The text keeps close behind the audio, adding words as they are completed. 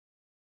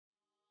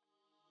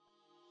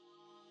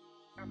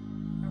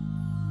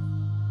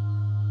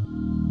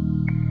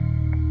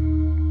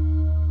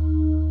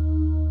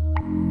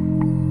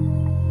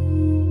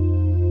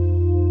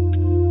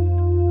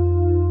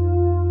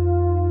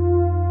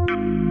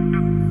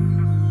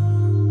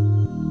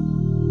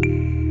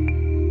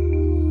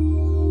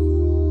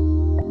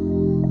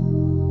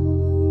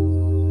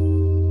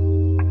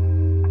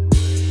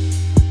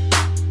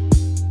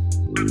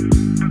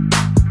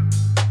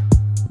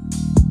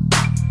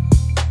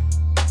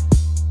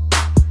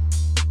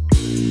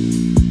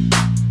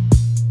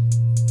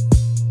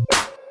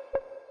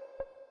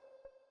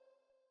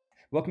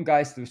Welcome,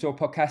 guys, to the Restore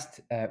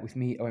Podcast with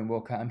me, Owen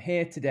Walker. I'm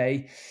here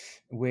today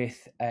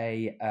with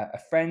a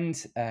friend,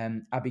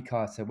 Abby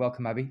Carter.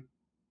 Welcome, Abby.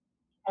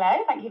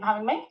 Hello, thank you for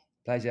having me.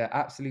 Pleasure,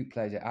 absolute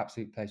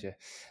pleasure.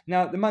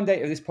 Now, the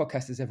mandate of this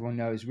podcast, as everyone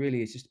knows,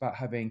 really is just about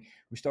having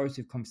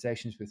restorative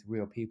conversations with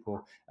real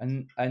people,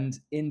 and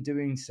in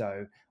doing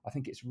so, I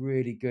think it's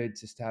really good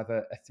just to have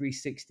a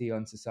 360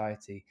 on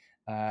society,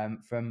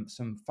 from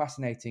some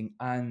fascinating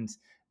and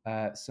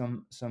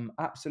some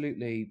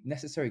absolutely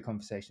necessary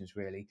conversations,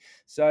 really.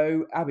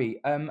 So,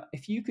 Abby,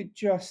 if you could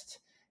just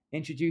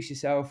introduce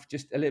yourself,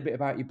 just a little bit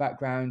about your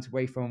background,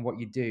 away from what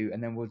you do,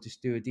 and then we'll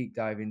just do a deep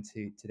dive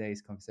into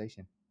today's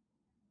conversation.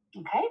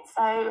 Okay,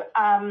 so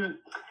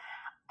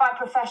by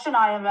profession,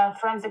 I am a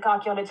forensic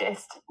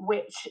archaeologist,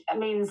 which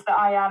means that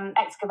I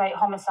excavate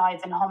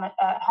homicides and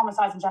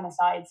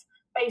genocides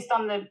based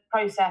on the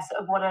process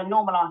of what a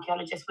normal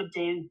archaeologist would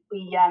do.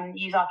 We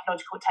use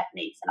archaeological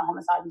techniques in a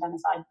homicide and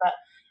genocide, but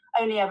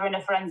only ever in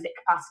a forensic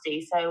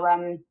capacity. So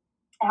it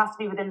has to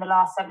be within the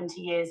last 70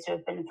 years to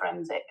have been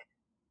forensic.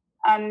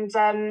 And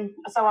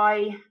so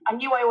I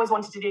knew I always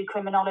wanted to do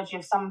criminology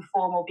of some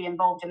form or be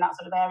involved in that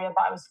sort of area,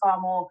 but I was far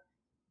more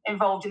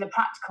involved in the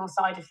practical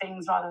side of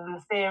things rather than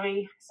the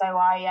theory. So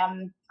I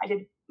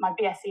did my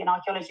BSc in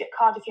archaeology at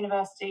Cardiff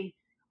University,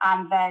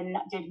 and then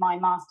did my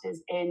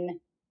master's in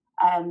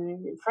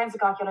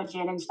forensic archaeology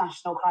and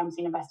international crime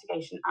scene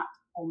investigation at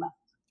Bournemouth.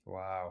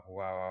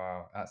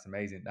 Wow. That's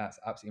amazing. That's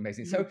absolutely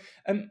amazing. So,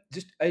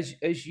 just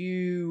as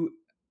you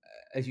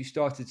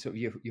started sort of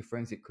your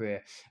forensic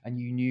career, and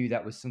you knew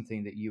that was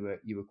something that you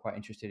were quite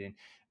interested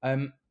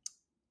in,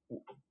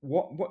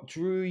 what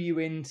drew you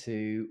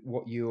into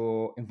what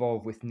you're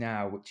involved with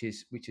now, which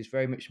is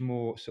very much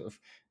more sort of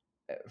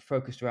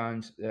focused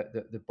around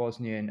the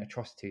Bosnian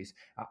atrocities.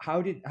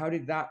 How did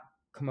that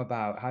come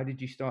about? How did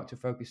you start to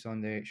focus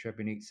on the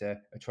Srebrenica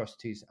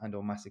atrocities and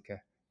or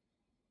massacre?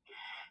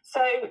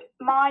 So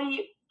my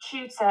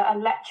tutor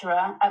and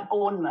lecturer at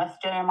Bournemouth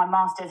during my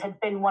master's had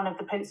been one of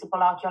the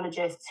principal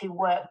archaeologists who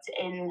worked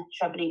in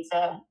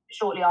Srebrenica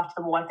shortly after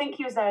the war. I think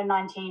he was there in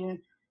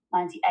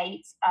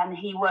 1998, and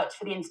he worked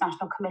for the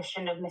International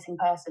Commission of Missing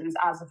Persons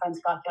as a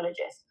forensic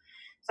archaeologist.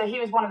 So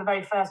he was one of the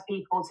very first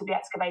people to be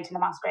excavating the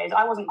mass graves.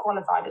 I wasn't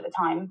qualified at the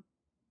time.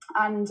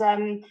 And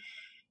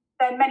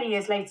then many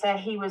years later,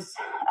 he was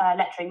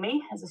lecturing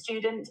me as a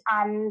student.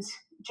 And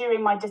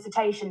during my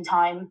dissertation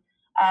time,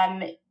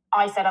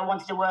 I said I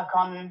wanted to work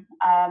on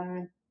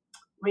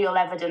real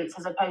evidence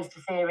as opposed to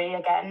theory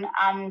again.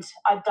 And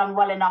I'd done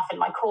well enough in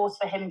my course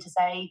for him to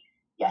say,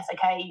 yes,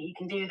 okay, you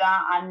can do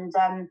that.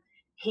 And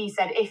he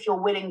said, if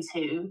you're willing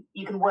to,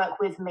 you can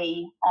work with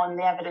me on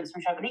the evidence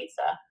from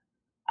Srebrenica.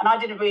 And I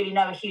didn't really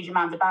know a huge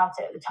amount about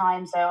it at the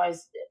time. So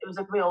it was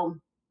a real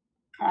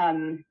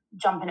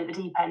jumping at the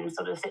deep end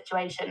sort of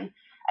situation.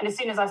 And as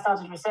soon as I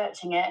started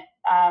researching it,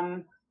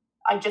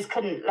 I just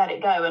couldn't let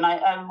it go.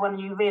 And when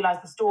you realise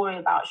the story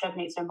about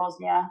Srebrenica in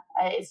Bosnia,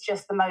 it's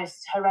just the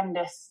most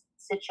horrendous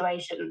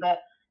situation that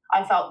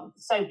I felt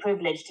so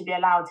privileged to be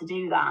allowed to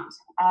do that.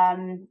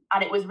 And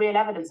it was real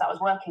evidence that I was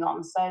working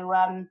on. So,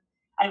 and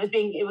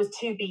it was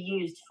to be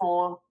used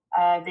for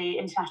the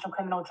International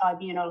Criminal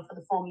Tribunal for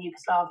the former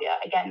Yugoslavia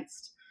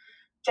against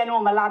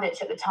General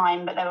Mladic at the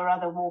time, but there were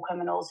other war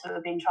criminals who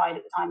were being tried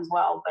at the time as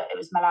well. But it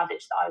was Mladic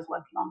that I was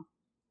working on.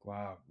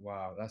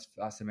 Wow,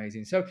 that's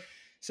amazing. So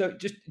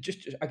just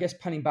I guess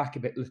panning back a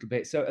little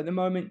bit. So at the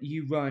moment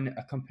you run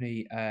a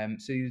company.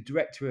 So you're the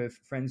director of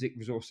Forensic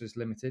Resources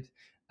Limited,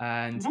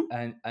 and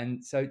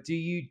so do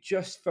you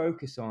just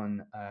focus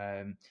on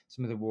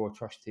some of the war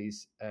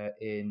atrocities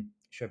in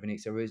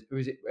Srebrenica, or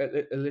is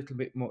it a little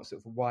bit more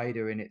sort of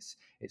wider in its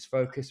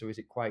focus, or is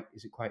it quite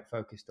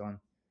focused on?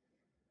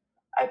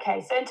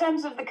 Okay, so in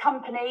terms of the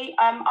company,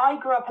 I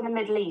grew up in the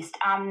Middle East,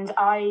 and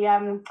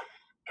I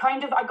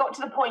got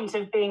to the point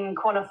of being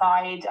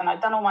qualified, and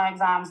I'd done all my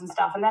exams and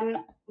stuff. And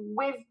then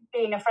with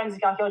being a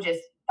forensic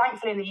archaeologist,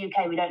 thankfully in the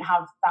UK we don't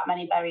have that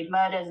many buried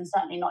murders, and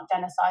certainly not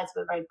genocides.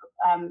 We're very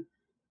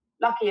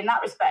lucky in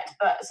that respect.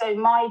 But so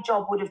my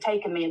job would have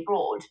taken me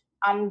abroad,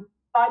 and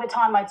by the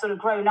time I'd sort of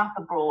grown up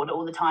abroad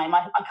all the time,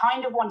 I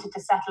kind of wanted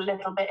to settle a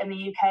little bit in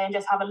the UK and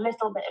just have a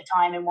little bit of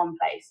time in one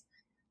place.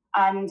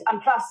 And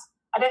plus,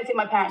 I don't think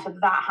my parents were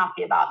that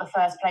happy about the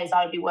first place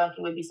I would be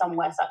working would be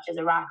somewhere such as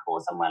Iraq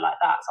or somewhere like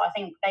that. So I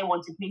think they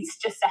wanted me to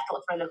just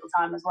settle for a little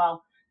time as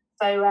well.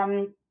 So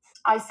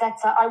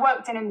I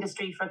worked in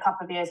industry for a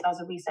couple of years. I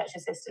was a research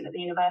assistant at the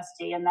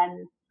university, and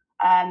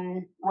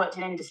then worked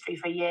in industry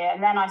for a year.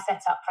 And then I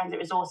set up Forensic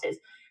Resources.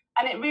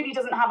 And it really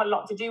doesn't have a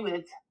lot to do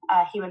with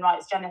human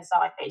rights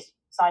genocide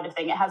side of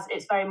thing.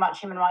 It's very much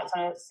human rights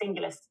on a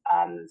singular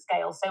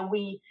scale. So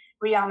we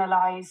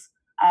reanalyze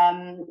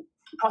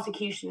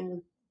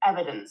prosecution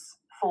evidence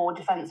for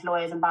defence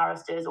lawyers and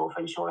barristers, or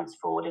for insurance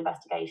fraud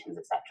investigations,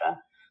 etc.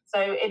 So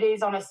it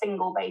is on a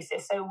single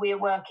basis. So we're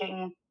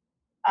working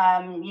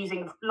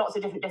using lots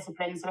of different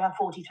disciplines. So we have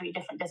 43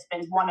 different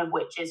disciplines, one of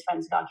which is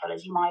forensic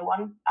archaeology, my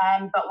one.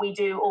 But we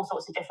do all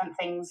sorts of different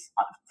things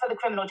for the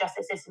criminal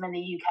justice system in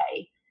the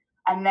UK.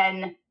 And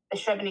then the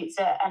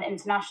Srebrenica and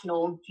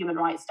international human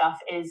rights stuff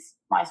is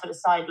my sort of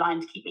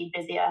sideline to keep me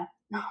busier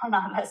on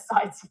other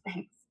sides of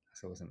things.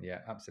 That's awesome. Yeah,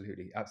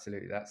 absolutely,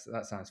 absolutely. That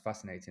sounds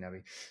fascinating,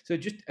 Abby. So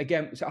just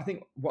again, so I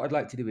think what I'd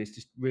like to do is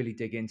just really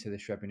dig into the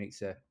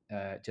Srebrenica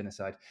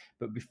genocide.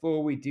 But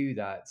before we do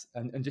that,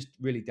 and just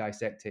really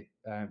dissect it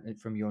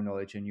from your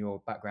knowledge and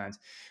your background,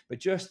 but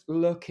just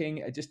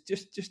looking at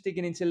just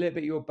digging into a little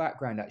bit of your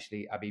background,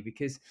 actually, Abby,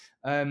 because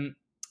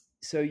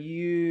so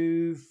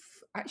you've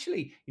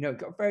actually,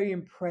 got a very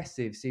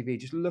impressive CV.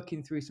 Just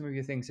looking through some of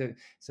your things.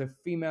 So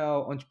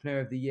female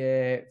entrepreneur of the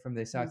year from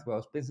the South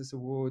Wales Business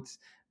Awards.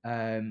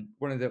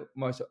 One of the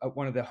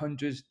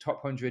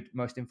top 100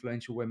 most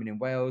influential women in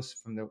Wales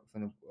from the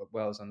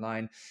Wales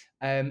Online,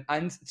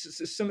 and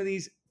some of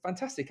these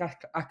fantastic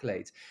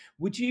accolades.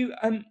 Would you,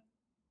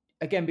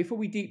 again, before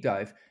we deep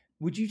dive,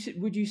 would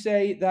you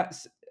say that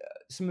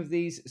some of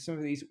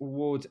these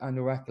awards and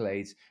or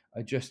accolades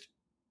are just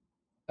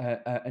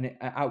an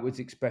outwards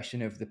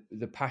expression of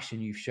the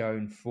passion you've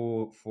shown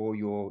for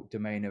your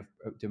domain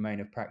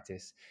of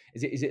practice?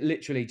 Is it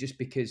literally just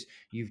because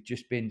you've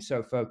just been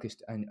so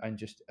focused and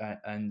just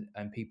and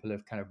people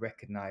have kind of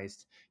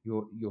recognized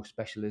your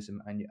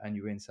specialism and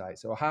your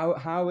insights? Or how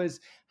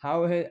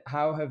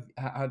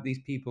have these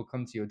people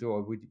come to your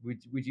door?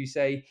 Would you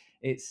say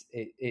has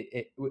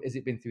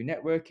it been through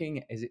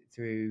networking? Is it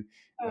through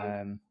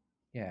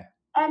yeah?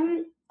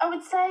 I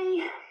would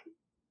say,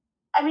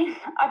 I mean,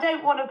 I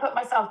don't want to put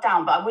myself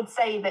down, but I would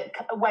say that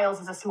Wales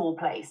is a small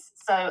place.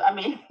 So, I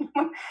mean,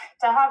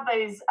 to have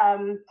those,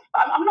 I'm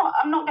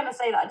not going to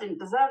say that I didn't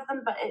deserve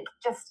them, but it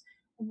just,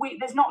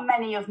 there's not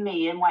many of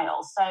me in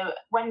Wales. So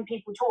when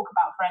people talk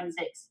about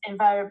forensics,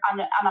 invariably,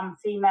 and I'm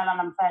female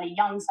and I'm fairly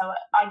young, so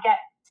I get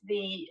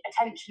the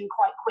attention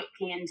quite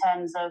quickly in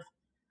terms of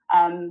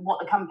what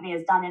the company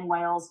has done in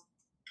Wales.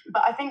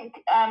 But I think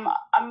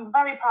I'm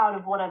very proud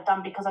of what I've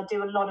done because I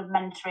do a lot of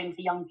mentoring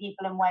for young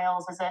people in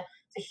Wales. There's a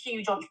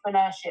huge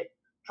entrepreneurship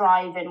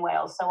drive in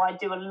Wales. So I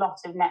do a lot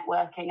of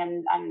networking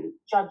and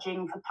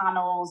judging for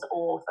panels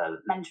or for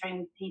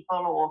mentoring people,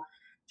 or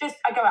just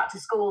I go out to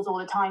schools all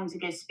the time to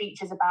give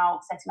speeches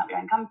about setting up your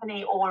own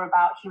company or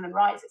about human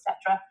rights,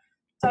 etc.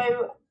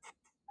 So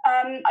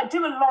I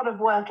do a lot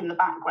of work in the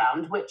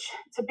background, which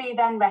to be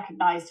then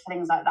recognised for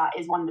things like that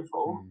is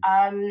wonderful.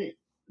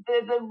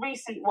 The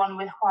recent one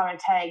with Chwarae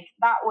Teg,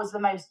 that was the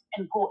most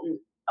important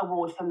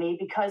award for me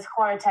because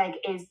Chwarae Teg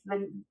is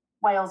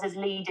Wales's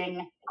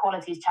leading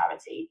equalities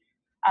charity,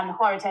 and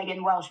Chwarae Teg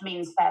in Welsh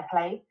means fair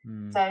play.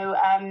 So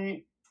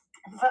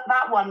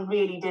that one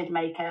really did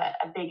make a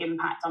big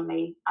impact on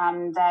me,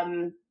 and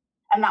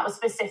that was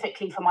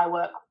specifically for my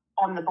work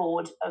on the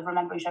board of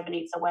Remembering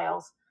Srebrenica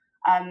Wales.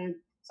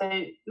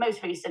 So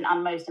most recent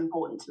and most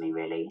important to me,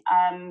 really.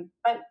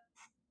 But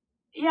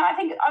yeah, I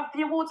think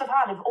the awards I've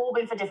had have all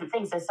been for different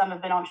things. So some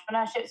have been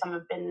entrepreneurship, some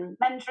have been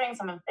mentoring,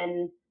 some have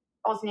been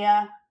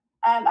Bosnia,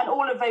 and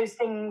all of those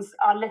things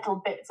are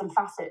little bits and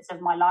facets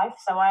of my life.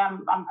 So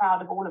I'm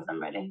proud of all of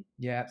them, really.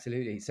 Yeah,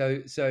 absolutely.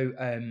 So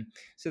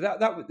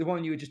that the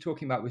one you were just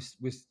talking about was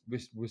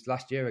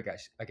last year,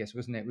 I guess,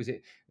 wasn't it? Was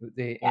it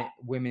the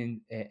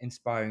Women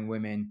Inspiring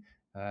Women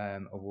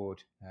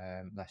award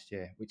last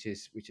year, which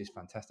is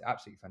fantastic,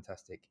 absolutely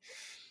fantastic.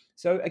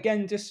 So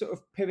again, just sort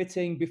of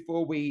pivoting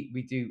before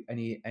we do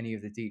any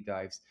of the deep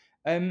dives.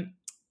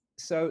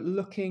 So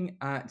looking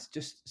at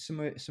just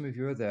some of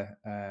your other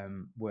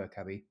work,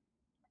 Abby.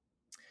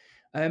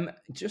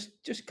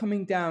 Just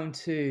coming down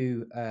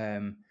to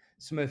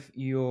some of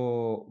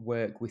your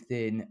work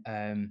within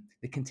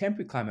the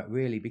contemporary climate,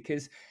 really,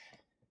 because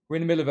we're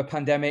in the middle of a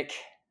pandemic.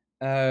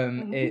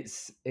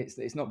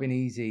 It's not been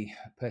easy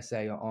per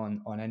se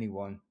on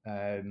anyone,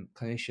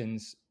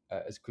 clinicians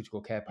as critical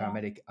care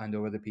paramedic and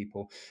or other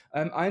people.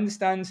 I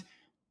understand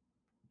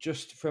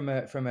just from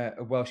a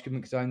Welsh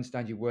government, because I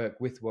understand you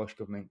work with Welsh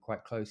government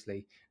quite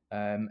closely.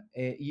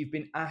 You've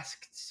been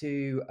asked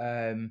to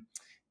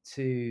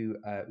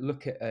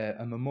look at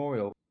a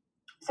memorial.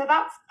 So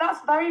that's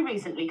very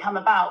recently come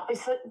about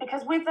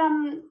because with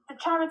the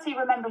charity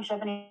Remembering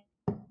Srebrenica,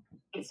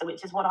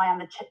 which is what I am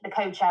the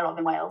co-chair of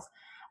in Wales,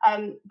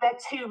 their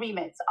two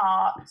remits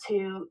are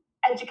to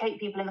educate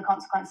people in the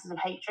consequences of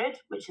hatred,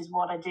 which is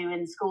what I do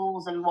in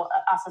schools and what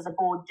us as a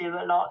board do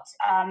a lot.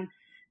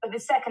 But the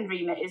second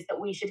remit is that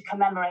we should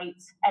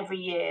commemorate every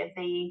year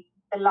the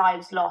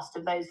lives lost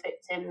of those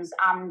victims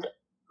and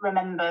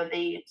remember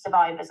the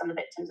survivors and the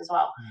victims as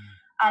well.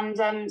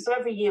 And so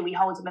every year we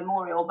hold a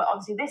memorial, but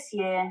obviously this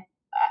year,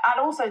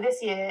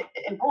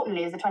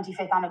 importantly, is the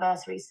 25th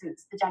anniversary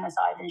since the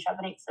genocide in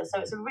Srebrenica. So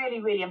it's a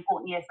really, really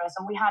important year for us.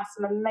 And we had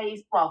some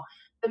amazing,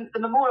 the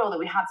memorial that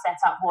we had set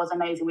up was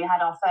amazing. We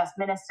had our first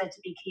minister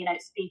to be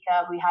keynote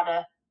speaker. We had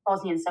a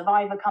Bosnian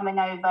survivor coming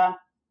over.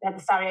 We had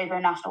the Sarajevo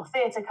National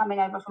Theatre coming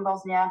over from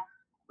Bosnia.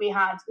 We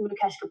had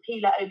Mukesh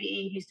Gupila, OBE,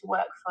 who used to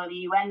work for the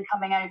UN,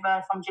 coming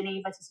over from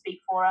Geneva to speak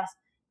for us.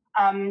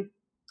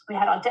 We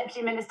had our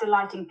deputy minister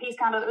lighting peace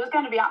candles. It was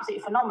going to be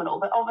absolutely phenomenal,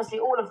 but obviously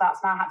all of that's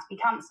now had to be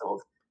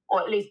cancelled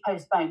or at least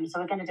postponed. So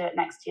we're going to do it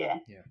next year.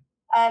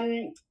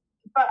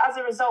 but as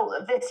a result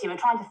of this year, we're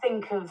trying to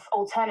think of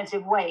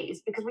alternative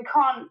ways, because we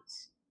can't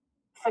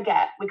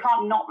forget, we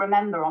can't not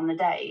remember on the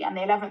day. And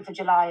the 11th of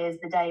July is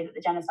the day that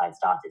the genocide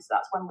started, so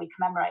that's when we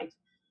commemorate.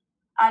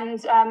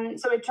 And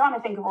so we're trying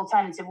to think of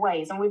alternative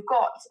ways, and we've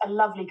got a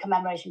lovely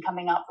commemoration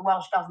coming up. The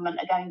Welsh Government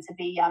are going to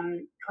be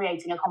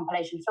creating a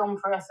compilation film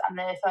for us, and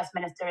the First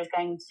Minister is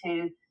going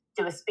to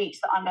do a speech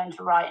that I'm going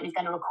to write, and he's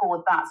going to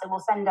record that. So we'll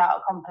send out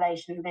a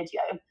compilation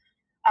video.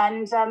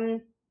 And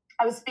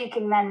I was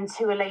speaking then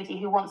to a lady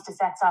who wants to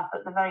set up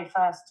at the very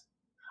first,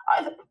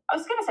 I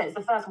was going to say it's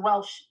the first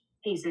Welsh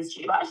Peace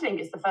Institute, but I actually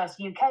think it's the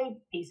first UK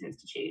Peace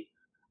Institute.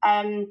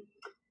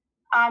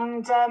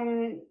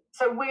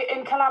 So we're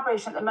in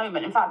collaboration at the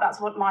moment. In fact, that's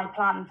what my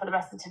plan for the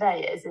rest of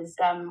today is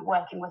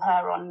working with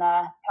her on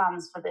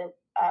plans for the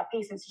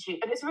Peace Institute.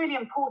 But it's really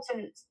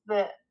important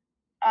that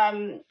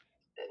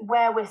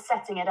where we're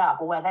setting it up,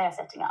 or where they're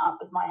setting it up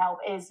with my help,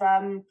 is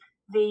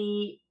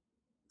the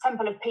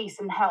Temple of Peace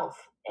and Health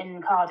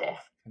in Cardiff.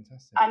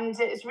 Fantastic. And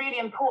it's really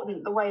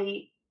important the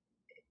way,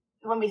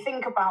 when we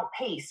think about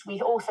peace,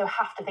 we also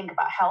have to think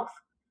about health,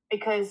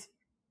 because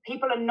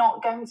people are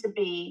not going to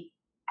be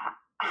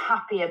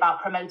happy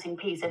about promoting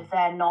peace if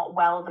they're not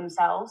well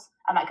themselves.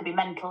 And that could be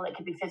mental, it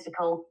could be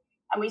physical.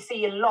 And we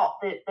see a lot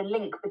the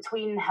link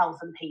between health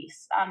and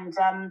peace. And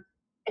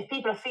if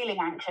people are feeling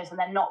anxious and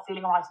they're not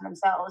feeling right in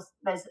themselves,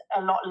 there's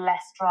a lot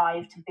less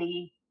drive to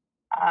be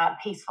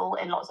peaceful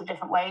in lots of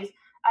different ways.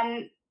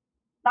 And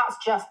that's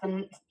just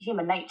the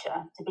human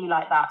nature to be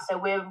like that. So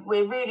we're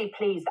really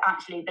pleased that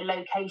actually the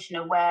location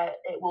of where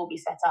it will be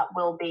set up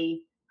will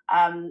be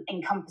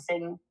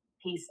encompassing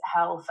peace,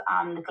 health,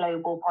 and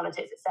global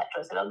politics,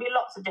 etc. So there'll be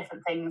lots of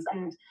different things,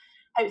 and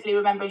hopefully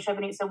remembering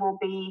Srebrenica will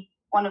be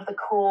one of the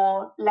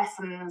core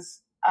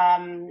lessons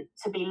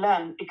to be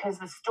learned, because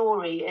the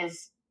story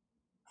is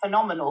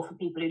phenomenal for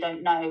people who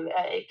don't know.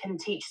 It can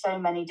teach so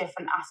many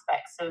different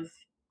aspects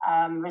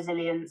of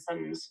resilience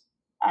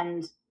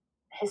and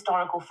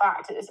historical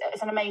fact.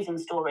 It's an amazing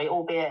story,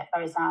 albeit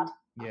very sad.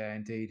 Yeah,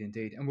 indeed.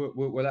 And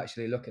we'll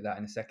actually look at that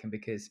in a second,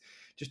 because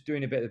just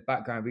doing a bit of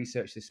background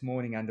research this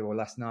morning or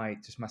last night,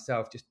 just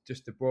myself,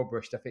 just the broad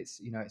brush stuff,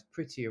 it's it's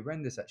pretty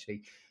horrendous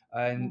actually.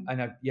 And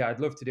I'd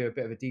love to do a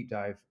bit of a deep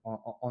dive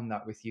on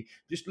that with you.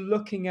 Just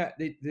looking at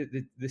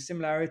the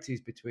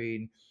similarities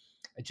between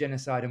a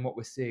genocide and what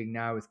we're seeing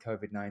now with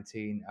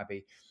COVID-19,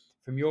 Abby,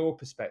 from your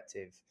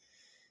perspective,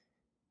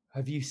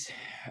 is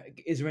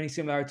there any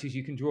similarities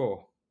you can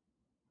draw?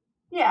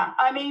 Yeah,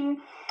 I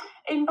mean,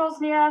 in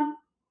Bosnia,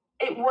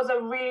 it was a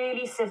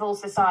really civil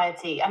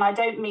society. And I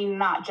don't mean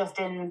that just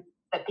in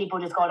that people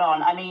just got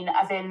on. I mean,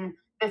 as in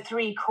the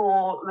three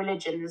core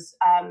religions,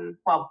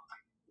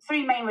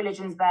 three main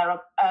religions there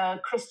are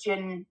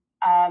Christian,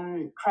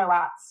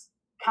 Croats,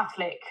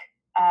 Catholic,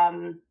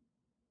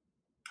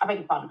 I beg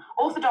your pardon,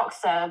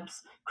 Orthodox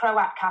Serbs,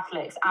 Croat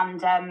Catholics,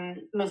 and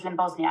Muslim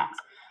Bosniaks.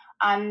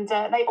 And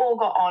they all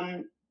got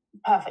on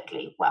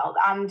perfectly well.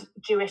 And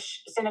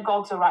Jewish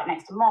synagogues are right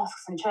next to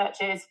mosques and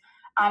churches.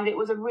 And it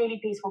was a really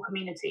peaceful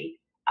community.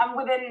 And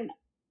within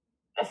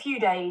a few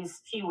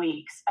days, few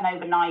weeks, and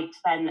overnight,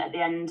 then at the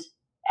end,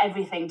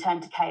 everything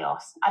turned to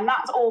chaos. And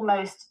that's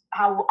almost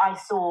how I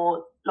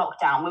saw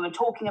lockdown. We were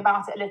talking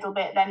about it a little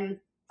bit, then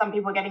some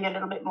people were getting a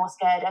little bit more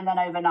scared, and then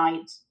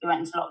overnight we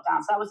went into lockdown.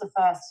 So that was the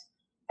first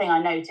thing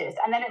I noticed.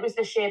 And then it was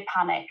the sheer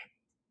panic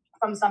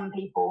from some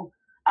people,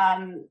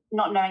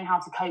 not knowing how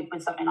to cope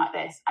with something like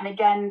this. And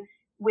again,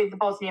 with the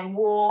Bosnian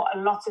War, a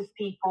lot of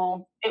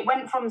people, it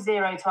went from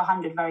 0 to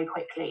 100 very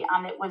quickly.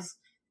 And it was,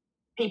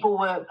 people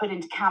were put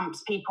into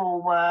camps,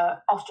 people were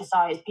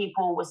ostracized,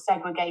 people were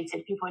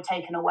segregated, people were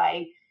taken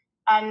away.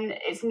 And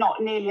it's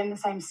not nearly in the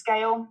same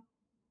scale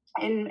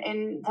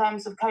in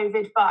terms of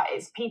COVID, but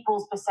it's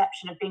people's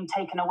perception of being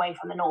taken away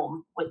from the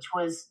norm, which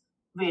was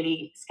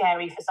really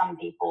scary for some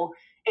people.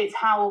 It's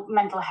how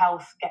mental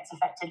health gets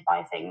affected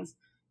by things.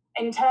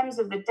 In terms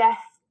of the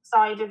death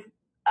side of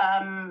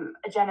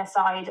a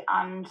genocide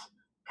and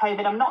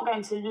COVID, I'm not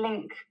going to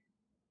link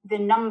the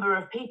number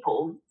of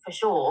people for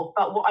sure,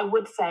 but what I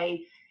would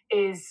say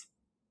is,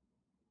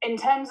 in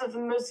terms of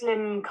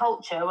Muslim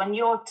culture, when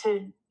you're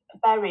to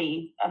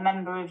bury a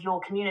member of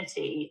your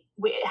community,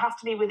 it has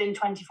to be within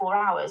 24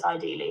 hours,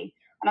 ideally.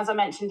 And as I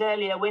mentioned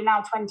earlier, we're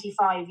now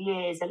 25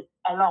 years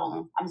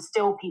along, and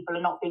still people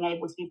are not being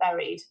able to be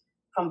buried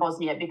from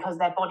Bosnia because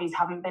their bodies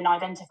haven't been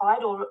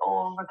identified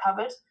or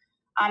recovered.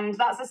 And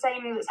that's the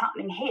same that's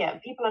happening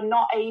here. People are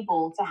not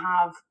able to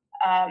have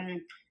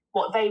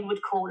what they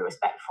would call a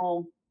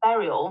respectful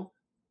burial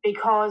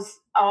because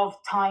of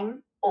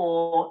time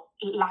or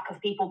lack of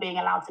people being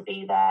allowed to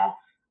be there.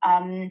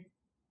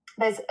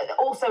 There's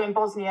also in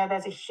Bosnia,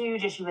 there's a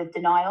huge issue with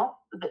denial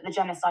that the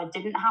genocide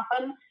didn't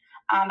happen.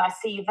 And I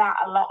see that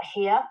a lot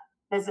here.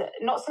 There's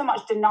not so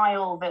much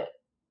denial that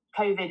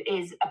COVID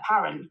is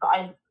apparent,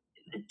 but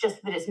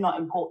just that it's not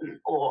important,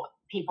 or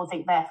people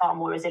think they're far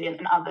more resilient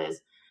than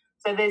others.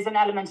 So there's an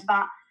element of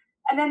that.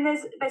 And then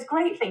there's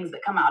great things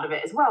that come out of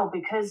it as well,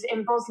 because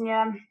in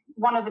Bosnia,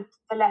 one of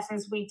the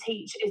lessons we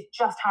teach is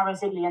just how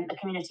resilient the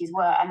communities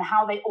were and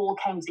how they all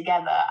came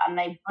together and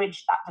they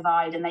bridged that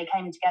divide and they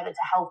came together to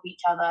help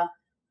each other.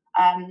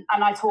 And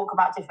I talk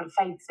about different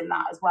faiths in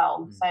that as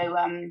well. So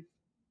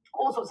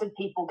all sorts of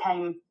people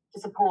came to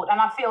support, and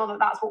I feel that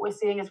that's what we're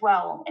seeing as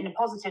well in a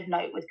positive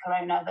note with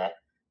Corona, that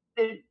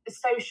the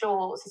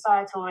social,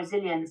 societal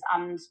resilience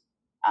and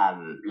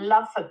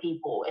love for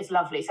people is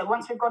lovely. So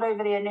once we've got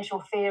over the initial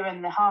fear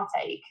and the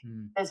heartache,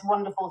 there's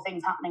wonderful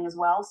things happening as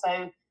well.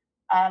 So,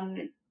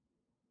 and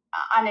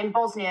in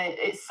Bosnia,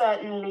 it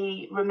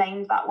certainly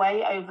remained that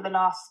way over the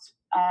last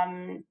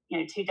 2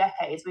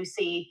 decades. We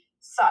see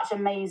such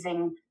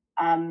amazing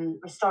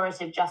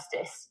restorative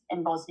justice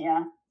in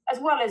Bosnia, as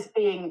well as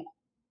being,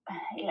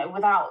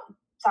 without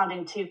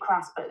sounding too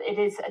crass, but it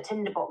is a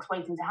tinderbox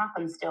waiting to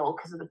happen still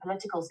because of the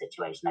political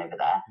situation over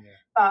there. Yeah.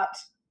 But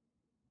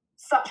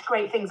such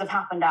great things have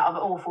happened out of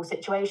an awful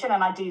situation,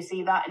 and I do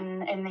see that in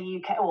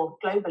the UK or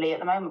globally at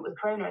the moment with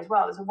Corona as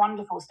well. There's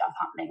wonderful stuff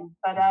happening,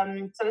 but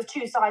so there's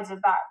two sides of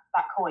that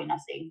coin, I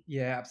see.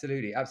 Yeah,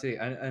 absolutely,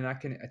 and I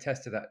can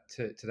attest to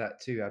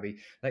that too, Abby.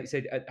 Like you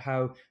said,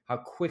 how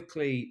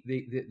quickly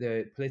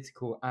the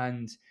political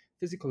and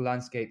physical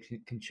landscape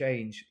can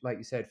change. Like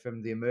you said,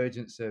 from the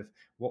emergence of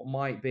what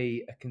might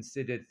be a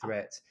considered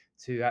threat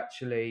to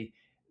actually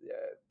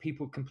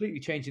people completely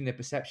changing their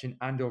perception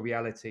and or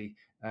reality,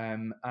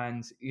 and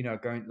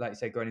going, like you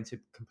say, going into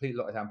complete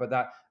lockdown. But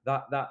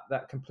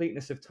that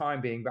completeness of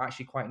time being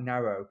actually quite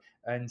narrow,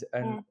 and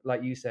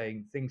like you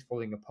saying, things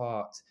falling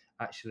apart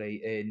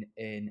actually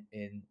in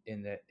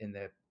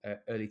the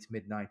early to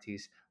mid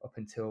 90s up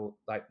until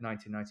like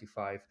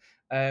 1995,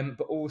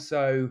 but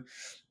also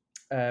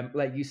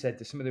like you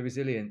said, some of the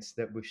resilience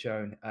that we've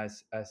shown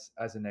as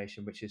a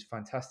nation, which is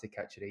fantastic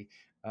actually,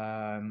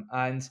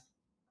 and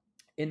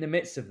in the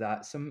midst of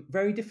that, some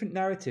very different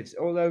narratives.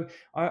 Although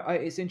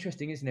it's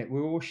interesting, isn't it?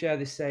 We all share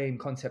the same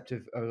concept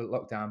of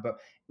lockdown, but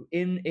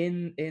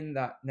in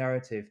that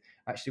narrative,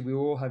 actually, we're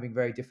all having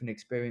very different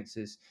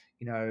experiences.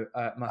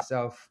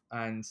 Myself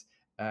and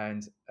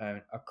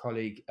a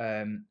colleague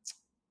um,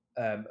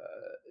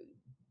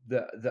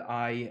 that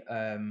I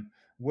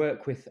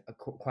work with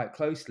quite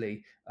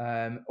closely,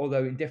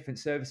 although in different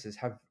services,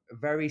 have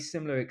very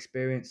similar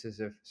experiences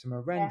of some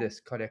horrendous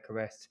cardiac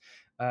arrest.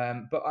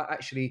 But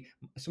actually,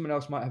 someone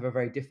else might have a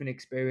very different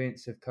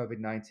experience of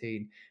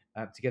COVID-19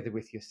 together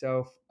with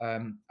yourself,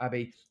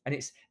 Abby. And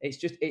it's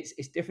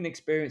different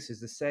experiences,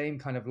 the same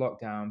kind of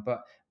lockdown.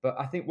 But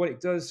I think what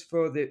it does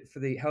for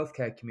the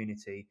healthcare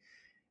community,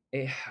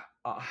 it,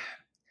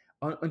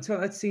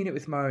 until I'd seen it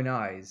with my own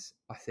eyes,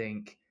 I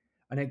think,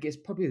 and I guess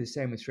probably the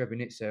same with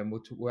Srebrenica, and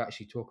we'll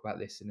actually talk about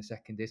this in a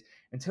second, is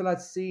until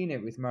I'd seen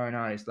it with my own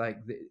eyes,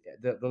 like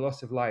the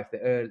loss of life,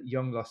 the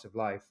young loss of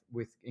life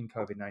in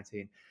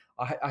COVID-19,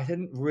 I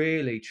hadn't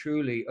really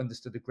truly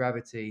understood the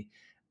gravity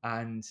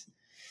and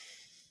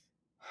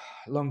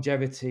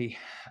longevity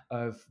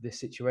of the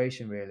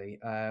situation, really.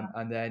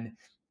 And then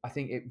I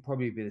think it'd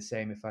probably be the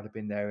same if I'd have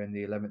been there in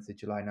the 11th of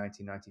July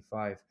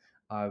 1995.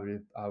 I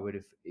would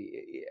have.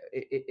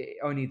 It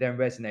only then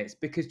resonates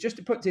because, just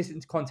to put this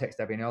into context,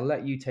 Abby, and I'll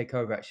let you take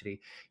over. Actually,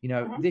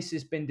 this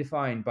has been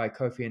defined by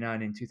Kofi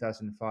Annan in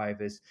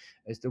 2005 as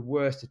the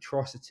worst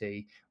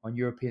atrocity on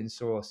European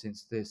soil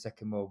since the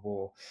Second World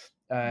War.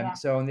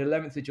 So on the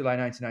 11th of July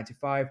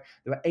 1995,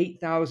 there were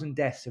 8,000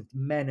 deaths of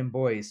men and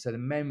boys. So the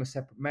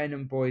men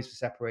and boys were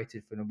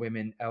separated from the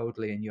women,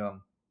 elderly and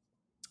young,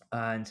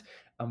 and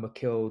were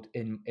killed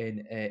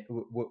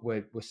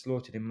were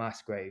slaughtered in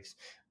mass graves.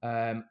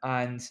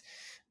 And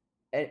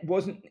it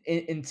wasn't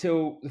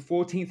until the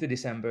 14th of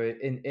December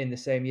in the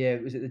same year,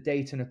 it was at the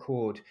Dayton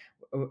Accord,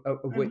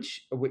 of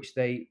which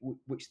they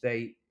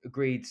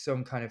agreed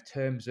some kind of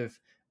terms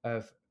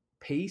of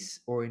peace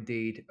or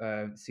indeed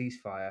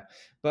ceasefire.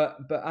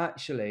 But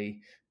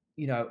actually,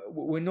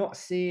 we're not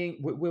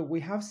seeing. We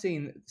have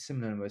seen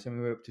similar numbers. I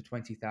mean, we're up to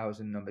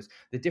 20,000 numbers.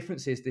 The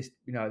difference is this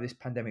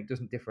pandemic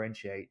doesn't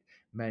differentiate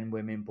men,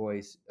 women,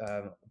 boys.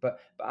 But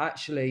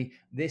actually,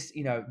 this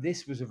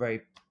was a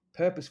very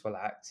purposeful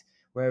act,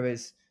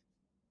 whereas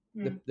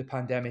the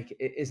pandemic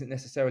isn't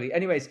necessarily.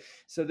 Anyways,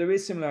 so there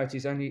is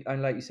similarities, only,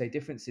 and like you say,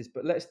 differences.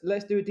 But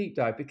let's do a deep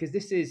dive, because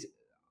this is,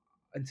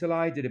 until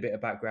I did a bit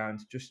of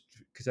background, just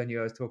because I knew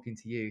I was talking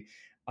to you,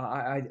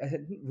 I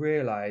hadn't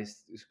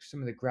realised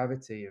some of the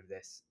gravity of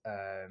this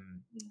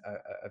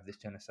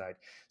genocide.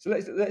 So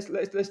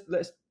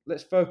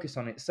let's focus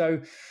on it.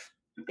 So,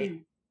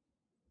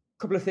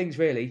 couple of things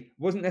really. It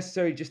wasn't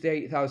necessarily just the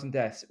 8,000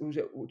 deaths. It was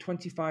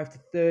 25 to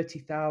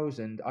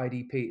 30,000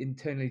 IDP,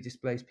 internally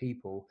displaced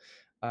people,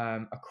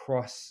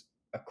 across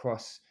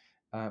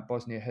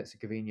Bosnia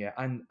Herzegovina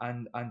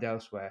and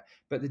elsewhere.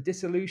 But the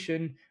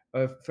dissolution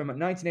from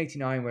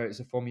 1989, where it was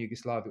a former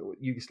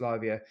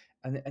Yugoslavia,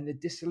 and the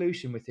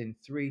dissolution within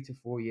 3 to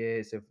 4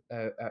 years of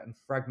and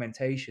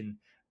fragmentation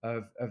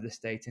of the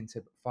state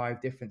into 5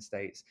 different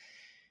states.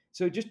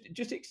 So just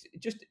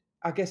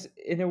I guess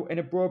in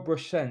a broad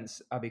brush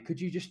sense, Abby, could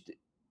you just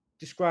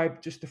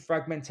describe just the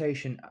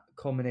fragmentation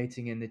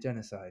culminating in the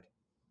genocide?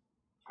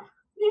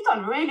 You've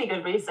done really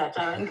good research,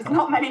 Owen, because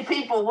not many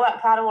people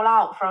work that all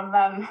out from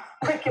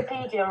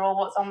Wikipedia or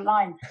what's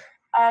online.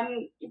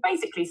 You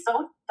basically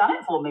sort of done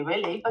it for me,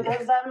 really,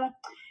 because so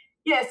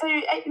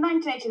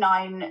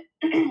 1989,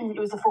 it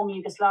was the former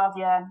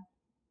Yugoslavia,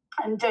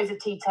 and Joseph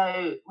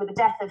Tito, with the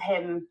death of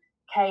him,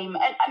 came,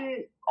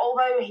 and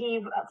although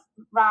he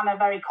ran a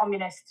very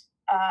communist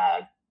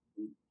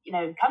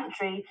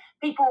country,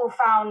 people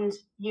found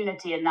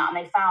unity in that, and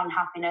they found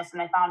happiness, and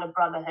they found a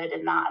brotherhood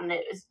in that, and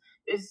it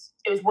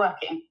was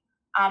working.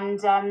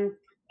 And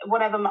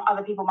whatever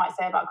other people might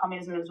say about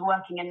communism, it was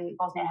working in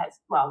Bosnia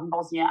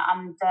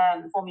and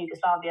former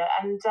Yugoslavia.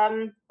 And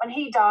when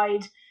he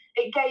died,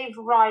 it gave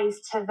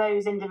rise to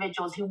those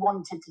individuals who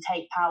wanted to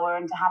take power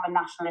and to have a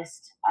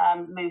nationalist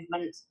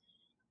movement.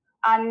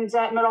 And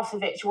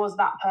Milosevic was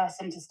that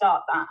person to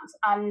start that.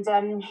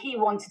 And he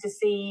wanted to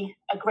see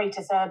a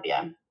greater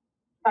Serbia,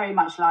 very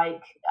much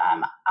like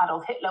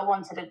Adolf Hitler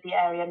wanted the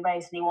Aryan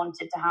race, and he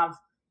wanted to have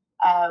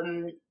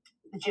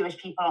the Jewish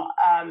people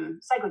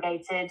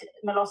segregated.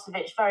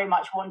 Milosevic very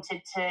much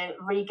wanted to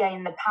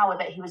regain the power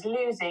that he was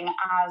losing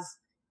as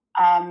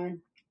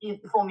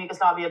the former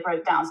Yugoslavia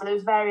broke down. So there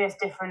was various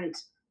different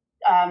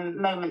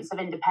moments of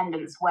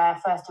independence where,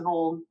 first of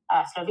all,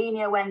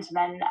 Slovenia went, and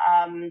then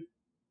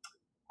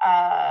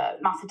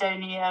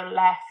Macedonia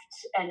left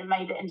and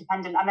made it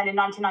independent. And then in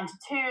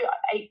 1992,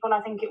 April,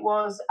 I think it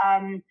was,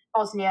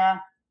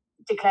 Bosnia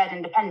declared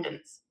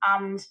independence.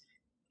 And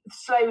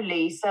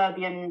slowly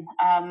Serbian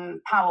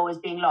power was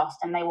being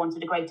lost, and they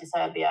wanted a greater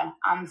Serbia.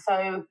 And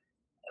so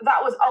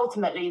that was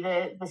ultimately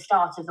the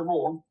start of the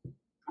war.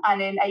 And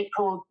in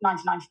April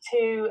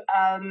 1992,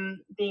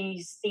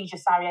 the siege of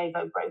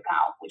Sarajevo broke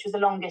out, which was the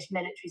longest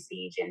military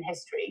siege in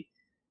history.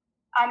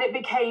 And it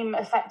became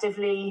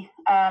effectively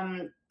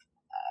a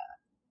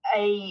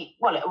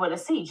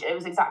siege. It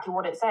was exactly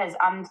what it says,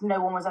 and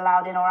no one was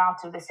allowed in or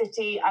out of the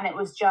city, and it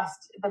was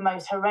just the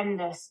most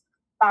horrendous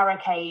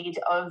barricade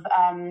of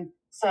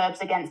Serbs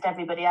against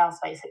everybody else,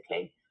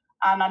 basically.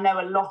 And I know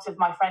a lot of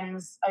my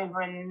friends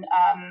over in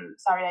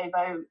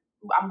Sarajevo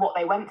and what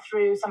they went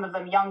through, some of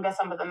them younger,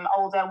 some of them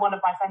older. One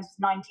of my friends was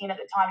 19 at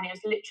the time, and he was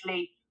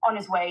literally on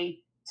his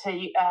way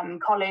to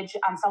college,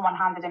 and someone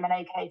handed him an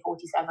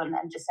AK-47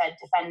 and just said,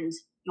 defend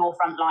your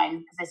front line,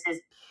 because this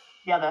is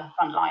the other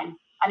front line.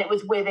 And it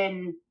was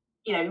within,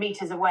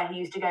 meters of where he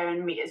used to go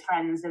and meet his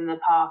friends in the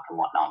park and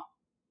whatnot.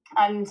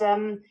 And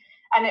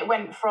it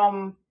went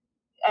from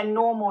a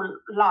normal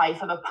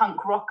life of a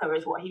punk rocker,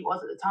 is what he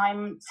was at the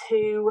time,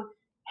 to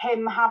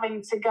him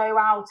having to go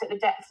out at the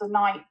depths of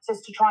night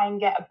just to try and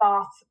get a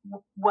bath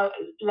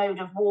load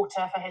of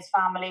water for his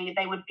family.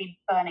 They would be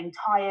burning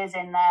tires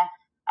in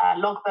their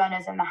log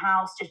burners in the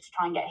house just to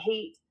try and get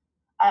heat.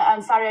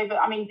 And Sarajevo,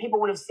 people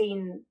would have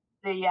seen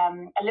the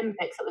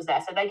Olympics that was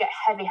there, so they get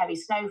heavy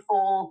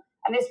snowfall,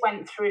 and this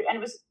went through, and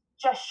it was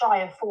just shy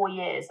of 4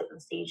 years that the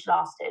siege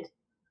lasted.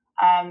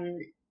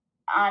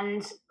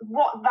 And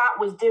what that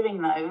was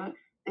doing, though,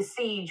 the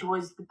siege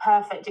was the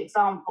perfect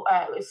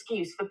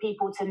excuse for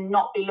people to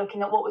not be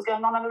looking at what was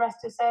going on in the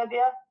rest of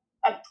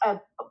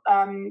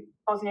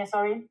Bosnia,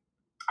 sorry.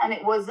 And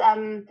it was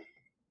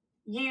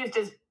used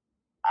as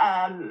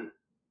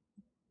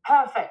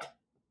perfect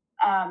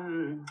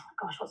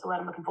what's the word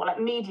I'm looking for? Like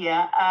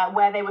media,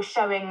 where they were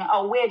showing,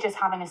 we're just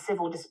having a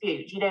civil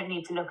dispute. You don't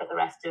need to look at the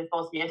rest of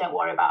Bosnia. Don't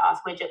worry about us.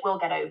 We'll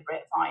get over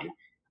it, fine.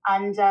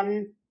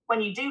 And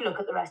when you do look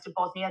at the rest of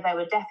Bosnia, there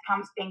were death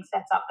camps being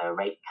set up. There were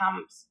rape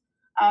camps.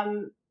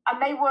 And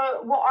they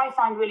were, what I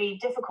find really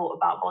difficult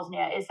about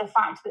Bosnia is the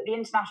fact that the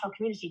international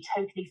community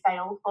totally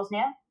failed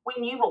Bosnia.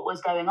 We knew what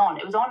was going on.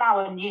 It was on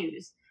our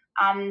news,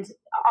 and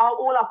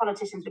all our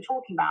politicians were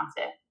talking about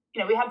it.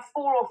 We had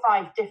 4 or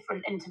 5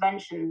 different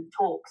intervention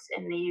talks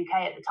in the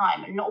UK at the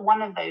time, and not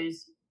one of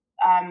those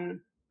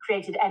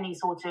created any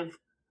sort of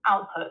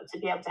output to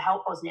be able to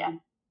help Bosnia.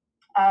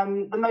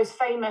 The most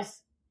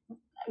famous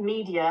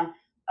media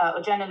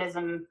or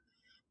journalism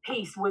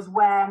piece was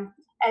where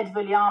Ed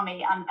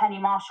Viliami and Penny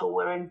Marshall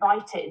were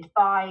invited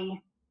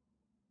by,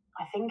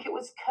 I think it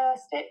was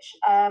Krstic,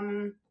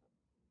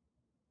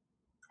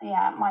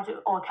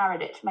 or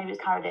Karadzic, maybe it was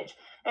Karadzic.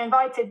 They're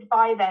invited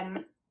by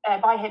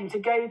him to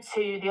go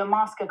to the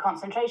Omarska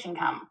concentration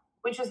camp,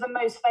 which was the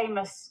most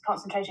famous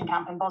concentration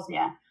camp in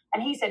Bosnia.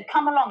 And he said,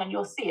 come along and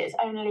you'll see it's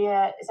only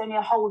a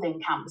holding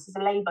camp. This is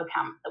a labor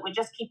camp that we're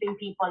just keeping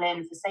people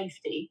in for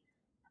safety.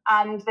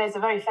 And there's a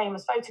very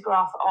famous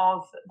photograph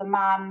of the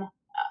man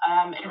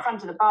in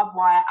front of the barbed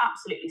wire,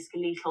 absolutely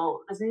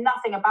skeletal. There's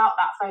nothing about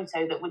that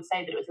photo that would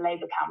say that it was a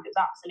labor camp. It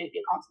was absolutely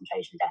a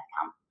concentration death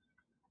camp.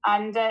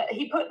 And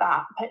he put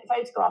that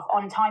photograph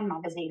on Time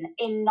magazine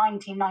in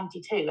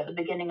 1992 at the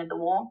beginning of the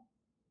war,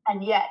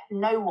 and yet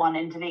no one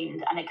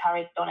intervened, and it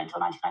carried on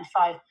until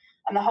 1995.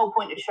 And the whole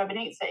point of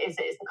Srebrenica is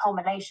it's the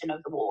culmination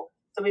of the war.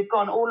 So we've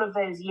gone all of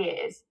those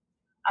years,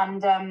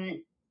 and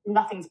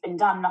nothing's been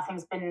done.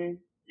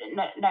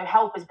 No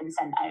help has been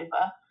sent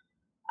over.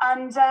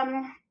 And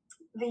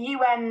the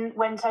UN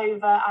went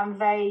over and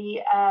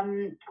they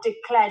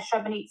declared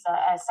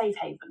Srebrenica a safe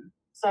haven.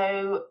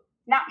 So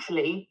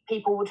naturally,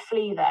 people would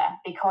flee there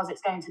because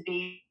it's going to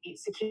be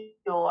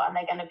secure and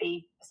they're going to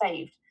be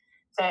saved.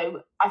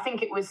 So I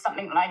think it was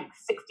something like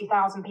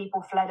 60,000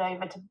 people fled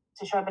over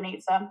to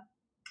Srebrenica.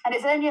 And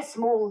it's only a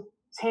small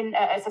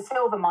it's a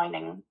silver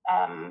mining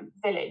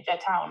village, a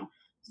town.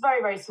 It's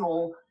very, very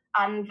small.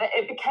 And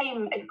it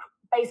became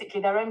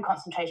basically their own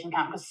concentration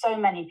camp because so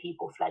many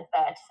people fled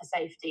there for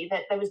safety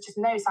that there was just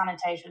no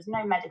sanitation, there was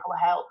no medical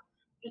help.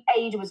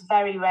 Aid was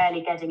very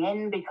rarely getting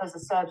in because the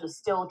Serbs were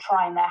still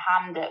trying their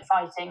hand at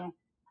fighting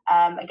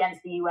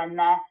against the UN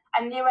there.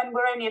 And the UN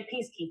were only a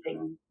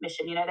peacekeeping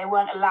mission, they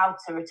weren't allowed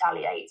to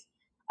retaliate.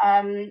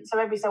 So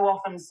every so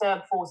often,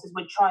 Serb forces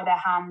would try their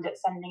hand at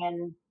sending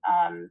in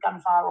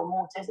gunfire or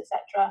mortars,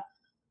 etc.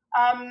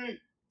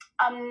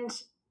 And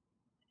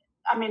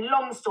I mean,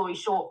 long story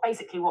short,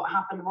 basically what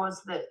happened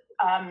was that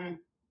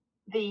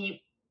the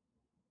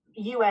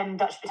UN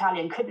Dutch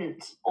battalion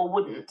couldn't or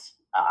wouldn't,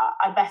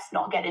 I best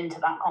not get into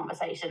that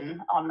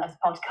conversation on this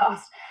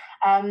podcast,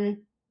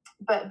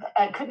 but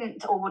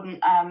couldn't or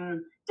wouldn't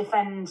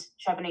defend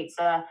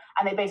Srebrenica,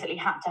 and they basically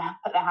had to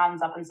put their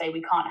hands up and say,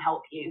 we can't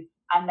help you,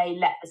 and they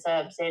let the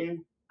Serbs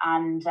in,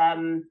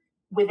 and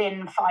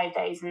within 5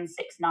 days and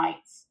 6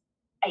 nights,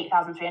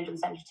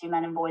 8,372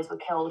 men and boys were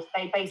killed.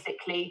 They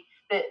basically,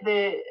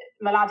 the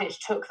Mladic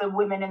took the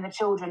women and the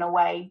children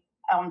away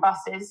on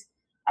buses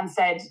and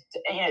said,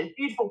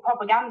 beautiful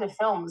propaganda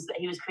films that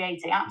he was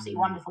creating, absolutely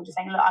wonderful, just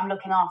saying, look, I'm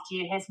looking after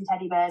you, here's some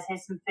teddy bears,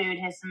 here's some food,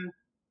 here's some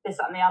this,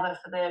 that, and the other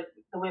for the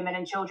women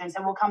and children.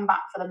 So we'll come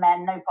back for the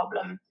men, no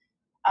problem.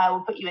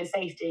 We'll put you in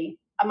safety.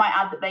 I might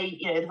add that they,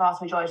 the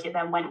vast majority of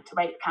them went to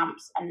rape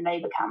camps and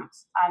labour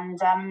camps. And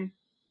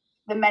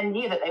the men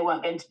knew that they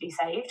weren't going to be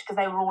saved because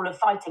they were all of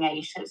fighting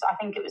age. So I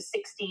think it was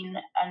 16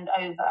 and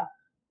over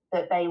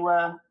that they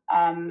were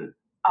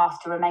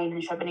asked to remain in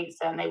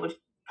Srebrenica and they would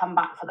come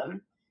back for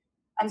them.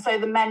 And so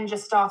the men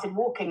just started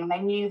walking. They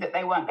knew that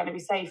they weren't going to be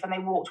safe, and they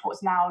walked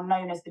what's now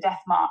known as the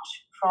Death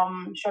March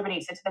from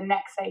Srebrenica to the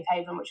next safe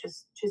haven, which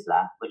is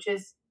Tuzla, which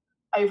is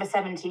over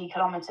 70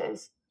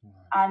 kilometers.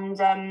 And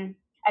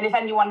if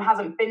anyone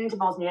hasn't been to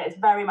Bosnia, it's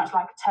very much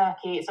like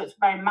Turkey. So it's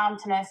very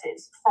mountainous,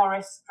 it's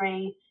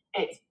forest-free,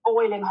 it's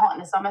boiling hot in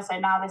the summer. So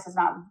now this is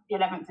now the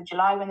 11th of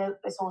July when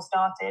this all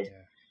started.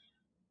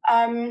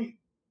 Yeah.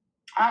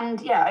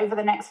 And over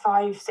the next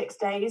 5-6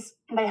 days,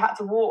 they had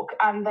to walk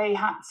and they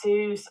had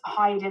to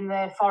hide in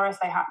the forest.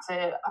 They had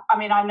to,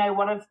 I know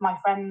one of my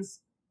friends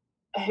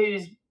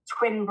whose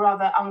twin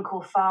brother,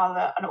 uncle,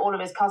 father, and all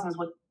of his cousins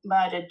were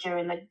murdered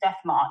during the death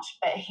march,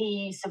 but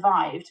he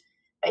survived.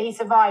 But he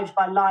survived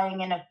by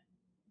lying in a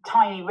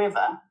tiny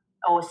river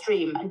or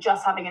stream and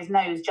just having his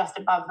nose just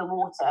above the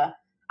water.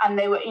 And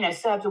they were,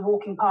 Serbs were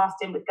walking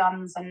past him with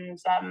guns and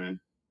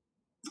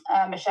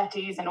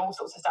machetes and all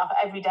sorts of stuff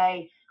every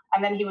day.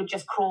 And then he would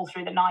just crawl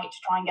through the night to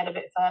try and get a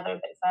bit further.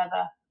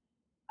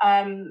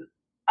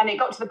 And it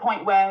got to the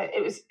point where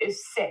it was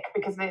sick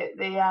because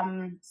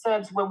the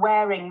Serbs were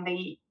wearing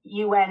the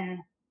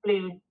UN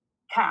blue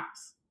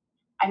caps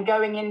and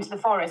going into the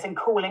forest and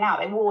calling out.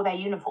 They wore their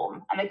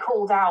uniform and they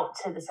called out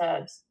to the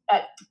Serbs,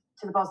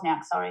 to the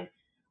Bosniaks, sorry.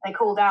 They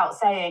called out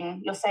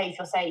saying, you're safe,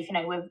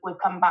 we've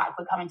come back,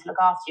 we're coming to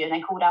look after you. And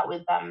they called out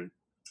with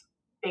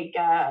big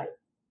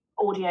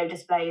audio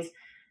displays.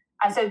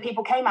 And so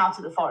people came out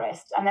of the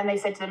forest and then they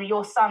said to them,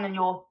 your son and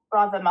your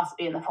brother must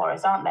be in the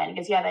forest, aren't they? And he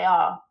goes, yeah, they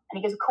are.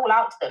 And he goes, call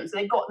out to them. So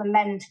they got the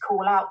men to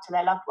call out to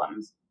their loved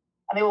ones.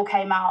 And they all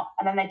came out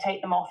and then they'd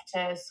take them off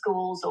to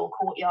schools or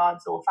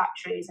courtyards or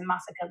factories and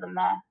massacre them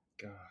there.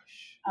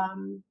 Gosh.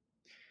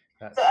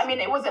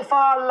 It was a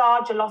far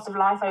larger loss of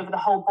life over the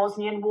whole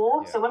Bosnian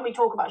war. Yeah. So when we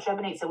talk about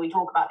Srebrenica, we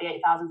talk about the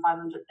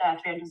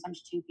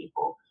 8,372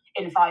 people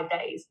in 5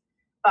 days.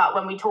 But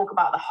when we talk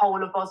about the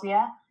whole of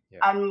Bosnia,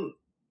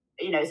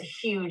 it's a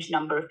huge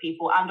number of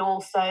people, and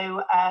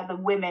also the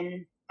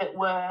women that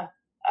were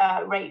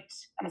raped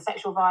and a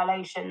sexual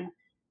violation.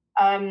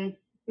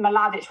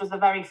 Mladic was the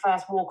very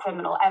first war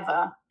criminal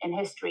ever in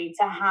history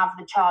to have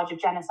the charge of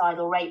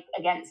genocidal rape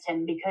against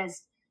him,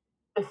 because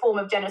the form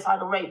of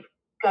genocidal rape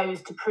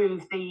goes to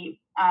prove the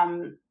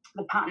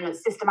pattern, the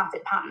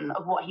systematic pattern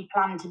of what he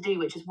planned to do,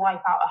 which is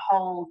wipe out a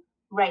whole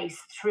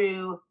race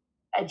through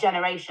a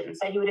generation.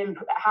 So he would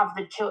have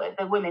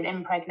the women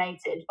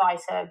impregnated by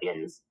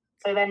Serbians.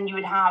 So then you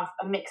would have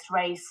a mixed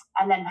race,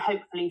 and then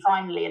hopefully,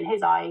 finally, in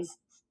his eyes,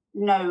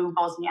 no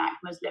Bosniak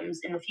Muslims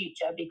in the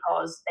future,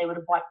 because they would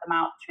have wiped them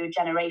out through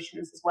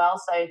generations as well.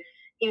 So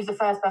he was the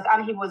first person,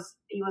 and he was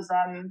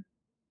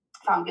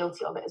found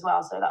guilty of it as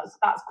well. So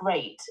that's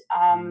great.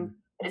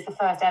 But it's the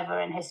first ever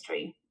in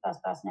history,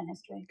 first person in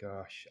history.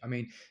 Gosh,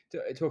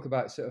 talk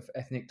about sort of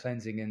ethnic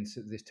cleansing and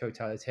sort of this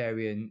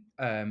totalitarian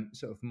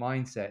sort of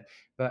mindset,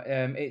 but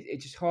it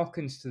just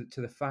harkens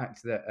to the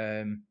fact that.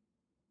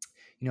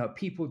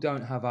 People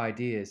don't have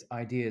ideas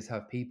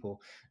have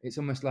people. It's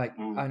almost like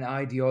an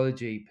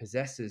ideology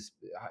possesses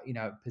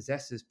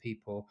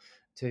people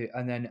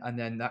and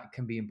then that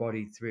can be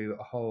embodied through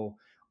a whole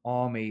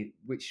army,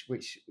 which,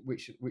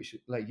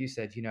 like you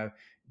said,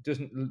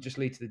 doesn't just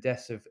lead to the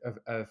deaths of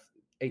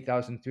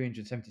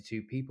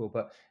 8,372 people,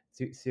 but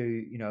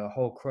through a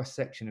whole cross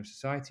section of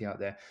society out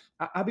there.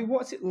 Abby,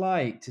 what's it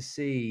like to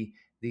see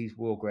these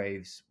war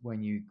graves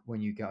when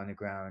you get on the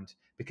ground?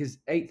 Because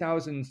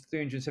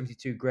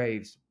 8,372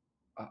 graves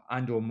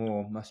and or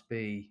more must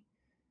be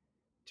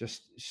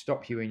just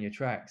stop you in your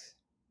tracks.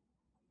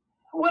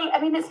 Well,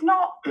 I mean, it's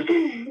not.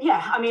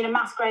 Yeah, I mean, a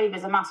mass grave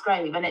is a mass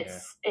grave, and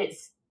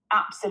it's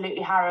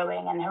absolutely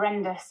harrowing and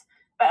horrendous.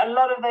 But a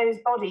lot of those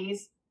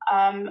bodies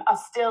are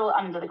still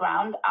under the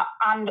ground,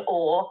 and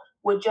or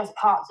were just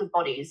parts of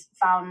bodies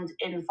found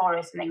in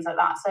forests and things like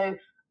that. So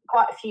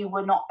quite a few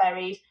were not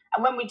buried.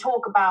 And when we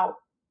talk about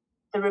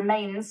the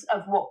remains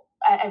of what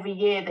every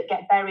year that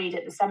get buried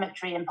at the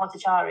cemetery in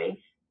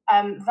Pottichari,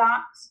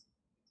 that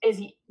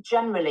is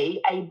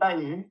generally a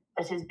bone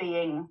that is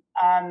being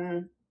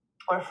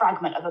or a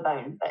fragment of a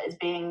bone that is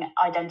being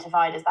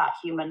identified as that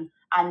human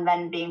and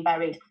then being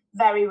buried.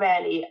 Very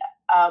rarely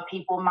are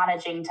people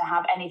managing to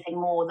have anything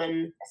more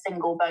than a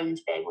single bone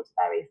to be able to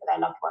bury for their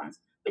loved ones,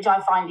 which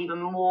I find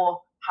even more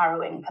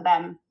harrowing for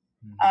them.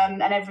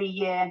 And every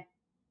year,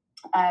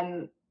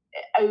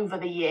 over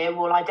the year,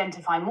 we'll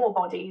identify more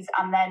bodies,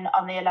 and then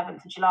on the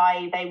 11th of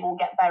July, they will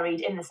get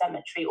buried in the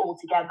cemetery all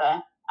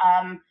together.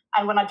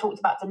 And when I talked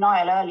about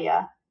denial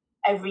earlier,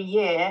 every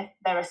year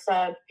there are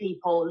Serb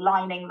people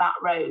lining that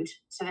road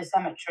to the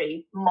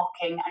cemetery,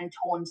 mocking and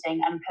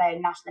taunting and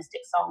playing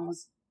nationalistic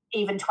songs,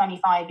 even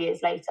 25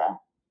 years later.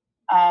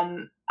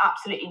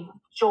 Absolutely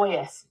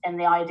joyous in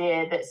the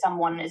idea that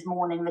someone is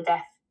mourning the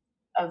death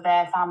of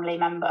their family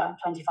member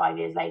 25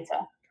 years later.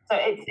 So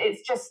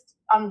it's just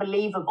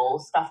unbelievable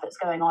stuff that's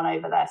going on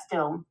over there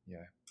still.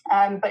 Yeah.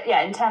 But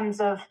yeah, in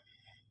terms of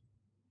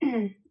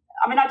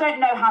I mean, I don't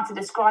know how to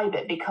describe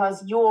it,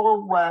 because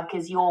your work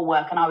is your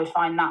work, and I would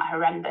find that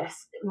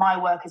horrendous. My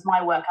work is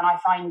my work, and I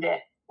find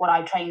it what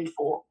I trained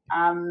for.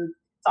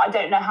 So I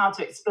don't know how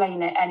to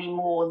explain it any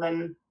more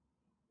than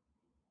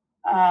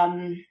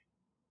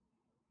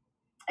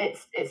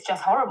it's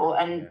just horrible.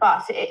 And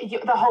but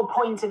the whole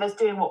point of us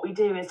doing what we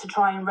do is to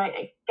try and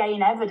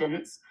gain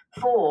evidence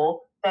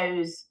for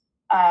those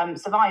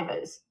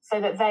survivors, so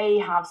that they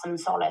have some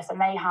solace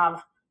and they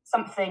have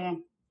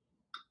something,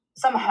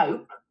 some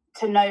hope,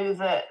 to know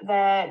that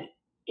they're,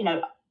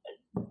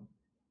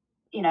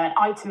 an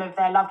item of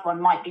their loved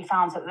one might be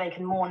found, so that they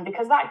can mourn,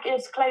 because that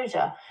gives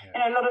closure.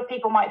 A lot of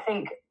people might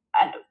think,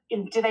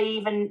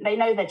 they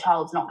know their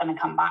child's not going to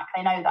come back.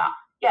 They know that.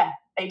 Yeah,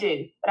 they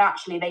do. But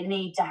actually they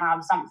need to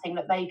have something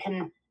that they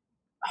can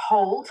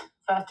hold,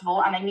 first of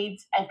all, and they need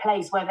a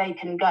place where they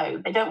can go.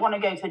 They don't want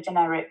to go to a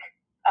generic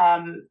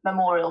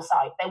memorial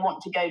site. They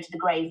want to go to the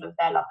grave of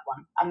their loved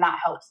one, and that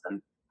helps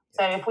them.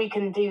 So if we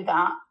can do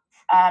that,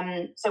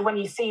 so when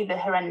you see the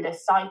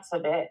horrendous sights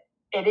of it,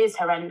 it is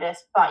horrendous,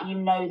 but you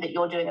know that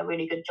you're doing a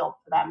really good job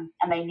for them,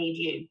 and they need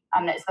you,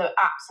 and it's the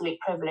absolute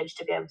privilege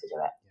to be able to do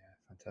it. Yeah,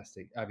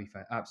 fantastic, Abby,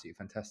 absolutely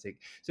fantastic.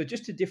 So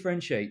just to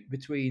differentiate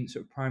between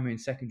sort of primary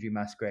and secondary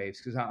mass graves,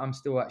 because I'm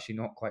still actually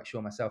not quite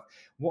sure myself,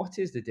 what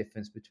is the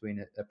difference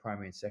between a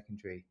primary and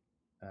secondary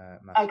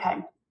mass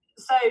grave?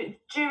 So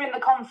during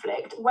the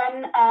conflict,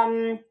 when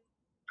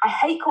I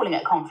hate calling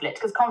it conflict,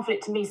 because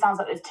conflict to me sounds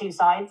like there's two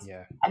sides,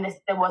 and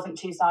there wasn't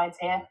two sides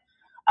here.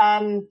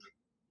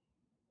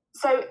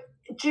 So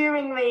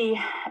during the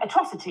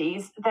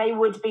atrocities, they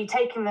would be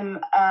taking them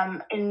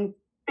in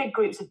big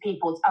groups of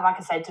people, like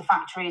I said, to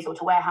factories or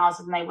to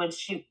warehouses, and they would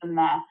shoot them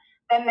there.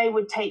 Then they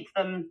would take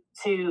them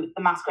to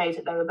the mass graves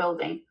that they were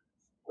building.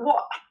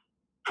 What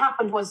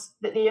happened was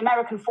that the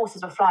American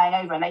forces were flying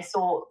over, and they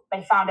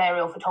found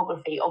aerial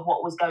photography of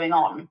what was going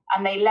on,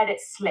 and they let it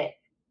slip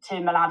to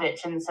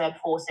Mladic and Serb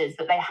forces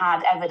that they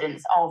had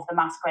evidence of the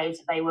mass graves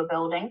that they were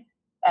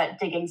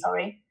digging,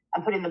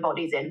 and putting the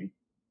bodies in.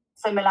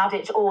 So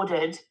Mladic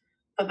ordered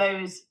for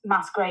those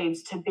mass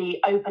graves to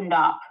be opened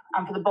up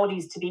and for the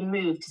bodies to be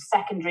moved to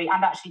secondary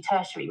and actually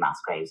tertiary mass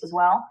graves as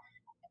well.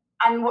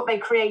 And what they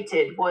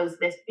created was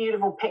this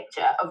beautiful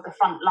picture of the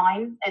front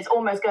line. It's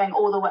almost going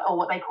all the way, or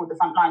what they call the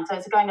front line. So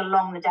it's going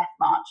along the death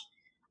march.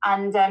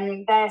 And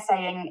they're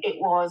saying it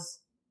was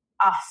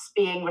us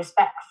being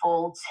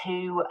respectful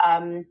to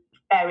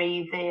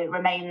bury the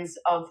remains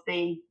of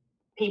the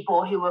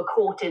people who were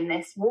caught in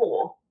this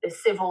war,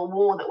 this civil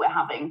war that we're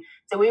having.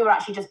 So we were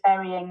actually just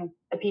burying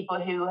the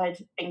people who had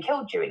been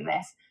killed during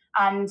this.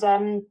 And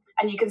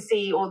you can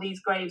see all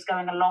these graves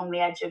going along the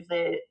edge of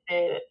the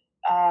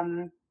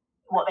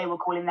what they were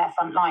calling their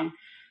front line.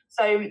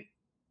 So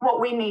what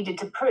we needed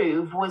to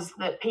prove was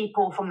that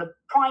people from the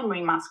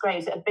primary mass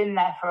graves that had been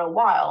there for a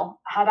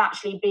while had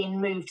actually been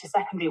moved to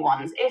secondary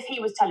ones. If he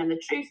was telling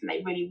the truth and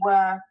they really were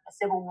a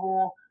civil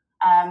war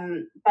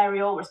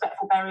burial,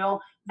 respectful burial,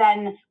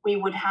 then we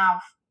would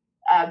have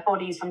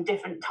bodies from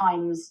different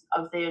times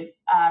of the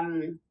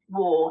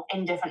war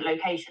in different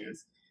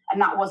locations.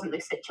 And that wasn't the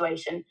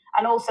situation.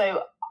 And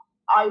also,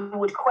 I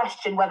would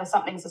question whether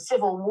something's a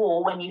civil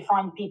war when you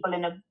find people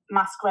in a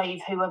mass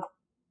grave who have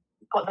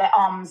got their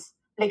arms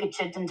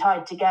ligatured and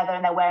tied together,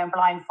 and they're wearing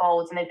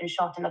blindfolds, and they've been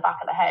shot in the back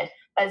of the head.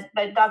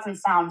 That doesn't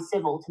sound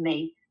civil to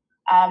me.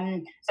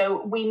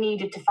 So we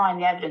needed to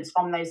find the evidence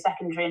from those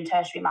secondary and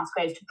tertiary mass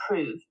graves to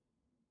prove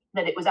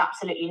that it was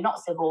absolutely not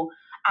civil,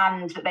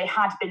 and that they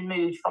had been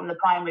moved from the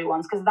primary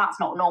ones, because that's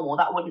not normal.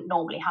 That wouldn't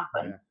normally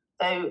happen.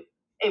 Yeah. So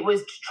it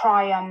was to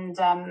try and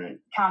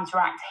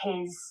counteract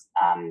his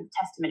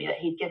testimony that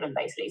he'd given,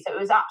 basically. So it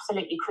was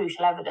absolutely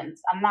crucial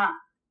evidence.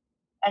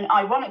 And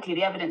ironically,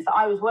 the evidence that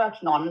I was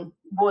working on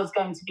was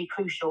going to be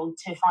crucial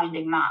to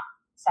finding that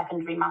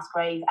secondary mass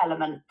grave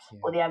element,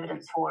 or the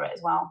evidence for it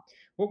as well.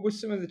 What were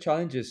some of the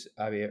challenges,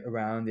 Abby,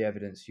 around the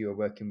evidence you were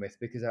working with?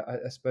 Because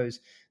I suppose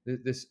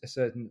there's a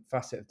certain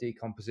facet of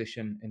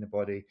decomposition in the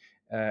body,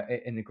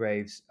 in the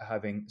graves,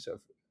 having sort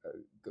of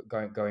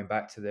going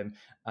back to them,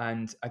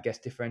 and I guess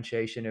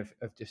differentiation of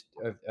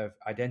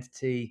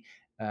identity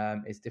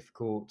is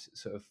difficult,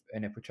 sort of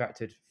in a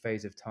protracted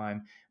phase of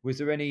time. Was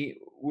there any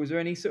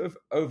sort of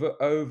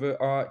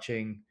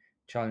overarching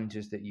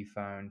challenges that you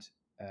found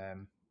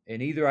in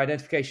either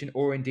identification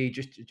or indeed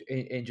just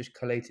in just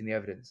collating the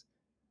evidence?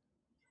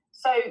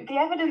 So the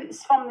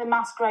evidence from the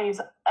mass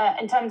graves,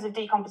 in terms of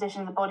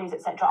decomposition of the bodies,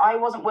 etc., I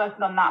wasn't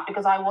working on that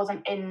because I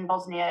wasn't in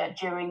Bosnia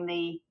during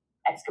the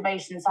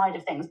excavation side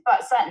of things.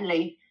 But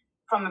certainly,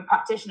 from a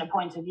practitioner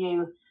point of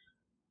view,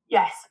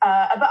 yes.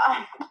 But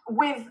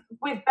with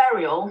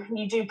burial,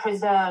 you do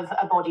preserve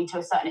a body to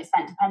a certain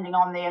extent, depending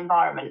on the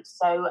environment.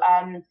 So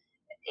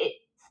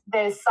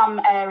there's some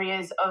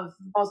areas of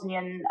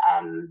Bosnian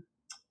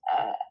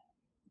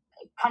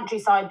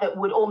countryside that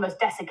would almost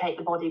desiccate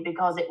the body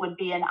because it would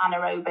be an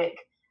anaerobic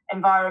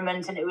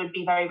environment and it would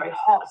be very, very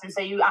hot. And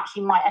so you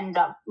actually might end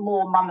up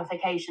more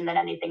mummification than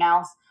anything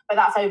else, but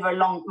that's over a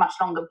much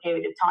longer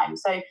period of time.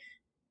 So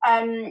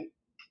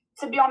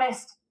to be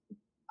honest,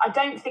 I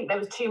don't think there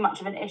was too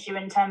much of an issue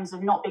in terms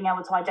of not being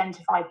able to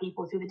identify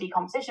people through the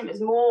decomposition. It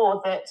was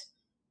more that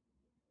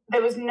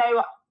there was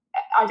no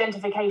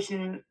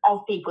identification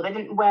of people. They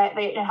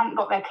hadn't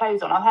got their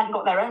clothes on, or hadn't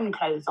got their own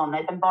clothes on.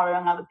 They'd been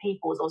borrowing other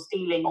people's or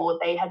stealing, or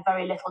they had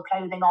very little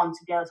clothing on to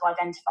be able to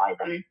identify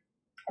them.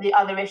 The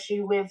other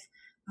issue with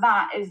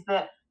that is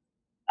that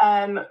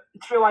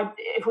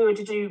if we were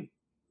to do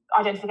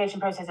identification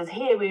processes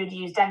here, we would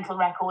use dental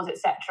records,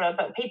 etc.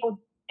 But people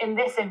in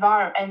this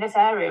environment, in this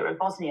area of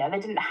Bosnia, they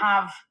didn't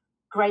have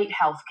great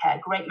healthcare,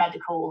 great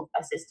medical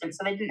assistance,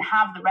 so they didn't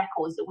have the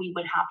records that we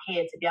would have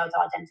here to be able to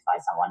identify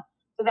someone.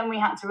 So then we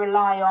had to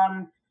rely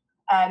on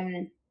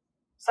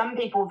some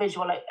people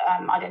visual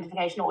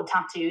identification or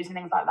tattoos and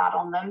things like that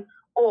on them,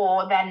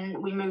 or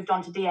then we moved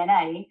on to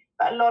DNA.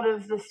 But a lot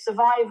of the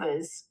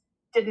survivors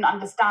didn't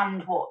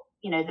understand what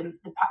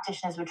the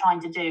practitioners were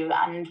trying to do,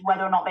 and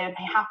whether or not they would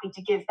be happy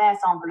to give their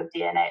sample of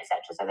DNA,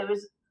 etc. So there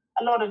was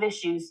a lot of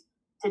issues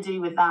to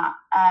do with that.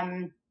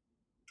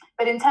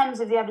 But in terms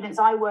of the evidence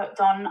I worked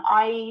on,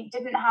 I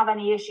didn't have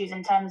any issues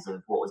in terms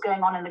of what was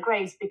going on in the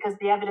graves, because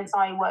the evidence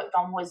I worked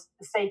on was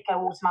the Seiko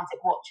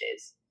automatic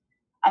watches.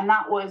 And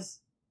that was,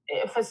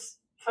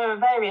 for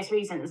various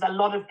reasons, a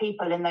lot of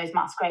people in those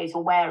mass graves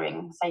were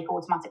wearing Seiko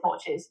automatic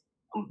watches.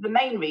 The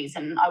main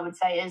reason, I would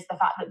say, is the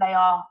fact that they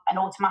are an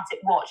automatic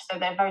watch. So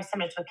they're very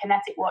similar to a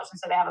kinetic watch. And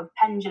so they have a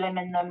pendulum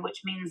in them,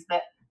 which means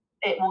that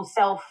it will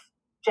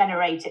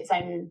self-generate its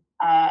own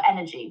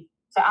energy.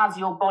 So as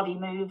your body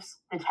moves,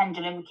 the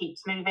pendulum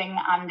keeps moving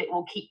and it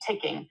will keep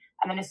ticking.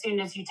 And then as soon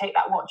as you take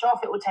that watch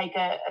off, it will take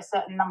a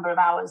certain number of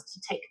hours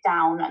to tick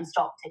down and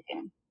stop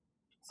ticking.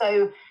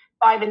 So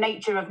by the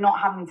nature of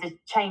not having to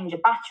change a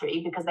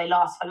battery, because they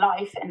last for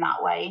life in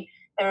that way,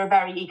 they're a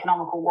very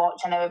economical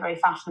watch and they were very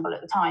fashionable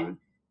at the time.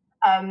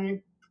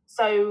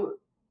 So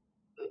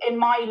in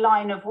my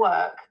line of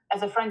work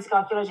as a forensic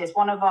archaeologist,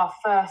 one of our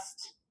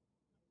first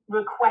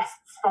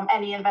requests from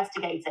any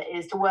investigator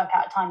is to work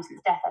out a time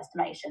since death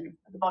estimation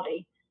of the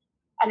body.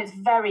 And it's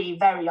very,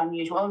 very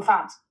unusual. In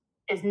fact,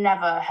 it's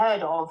never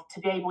heard of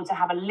to be able to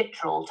have a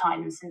literal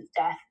time since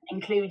death,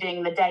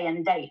 including the day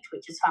and date,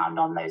 which is found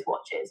on those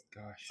watches.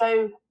 Gosh.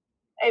 So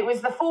it was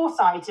the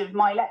foresight of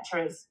my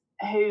lecturers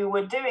who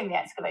were doing the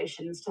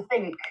excavations to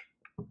think,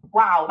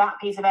 wow, that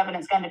piece of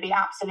evidence is going to be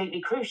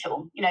absolutely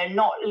crucial.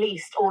 Not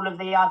least all of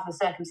the other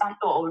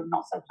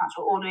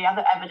all the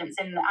other evidence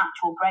in the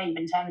actual grave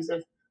in terms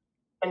of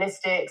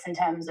ballistics, in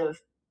terms of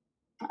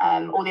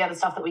all the other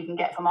stuff that we can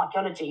get from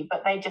archaeology.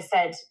 But they just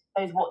said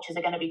those watches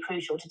are going to be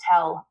crucial to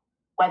tell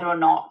whether or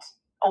not,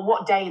 or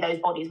what day those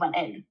bodies went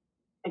in,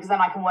 because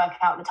then I can work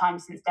out the time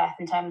since death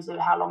in terms of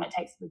how long it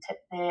takes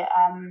the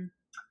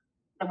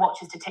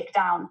watches to tick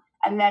down.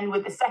 And then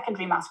with the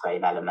secondary mass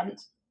grave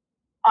element,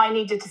 I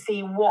needed to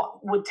see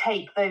what would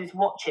take those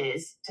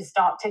watches to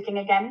start ticking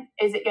again.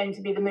 Is it going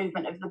to be the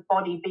movement of the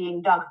body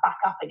being dug back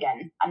up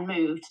again and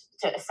moved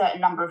to a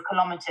certain number of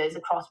kilometers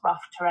across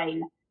rough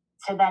terrain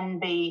to then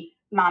be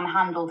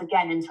manhandled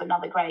again into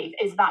another grave?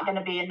 Is that going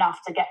to be enough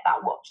to get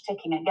that watch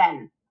ticking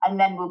again? And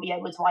then we'll be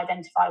able to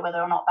identify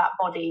whether or not that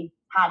body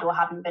had or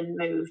hadn't been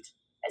moved,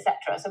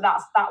 etc. So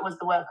that was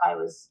the work I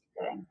was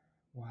doing.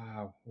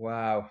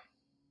 Wow.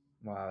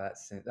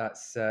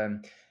 That's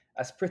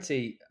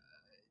pretty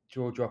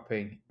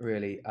jaw-dropping,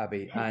 really,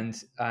 Abby, and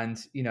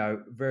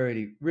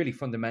very, really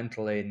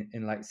fundamental in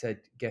like I said,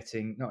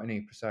 getting not only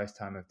a precise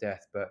time of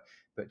death, but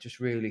just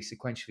really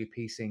sequentially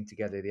piecing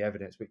together the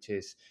evidence, which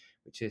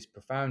is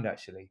profound,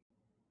 actually.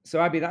 So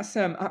Abby, that's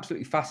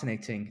absolutely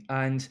fascinating.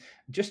 And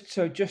just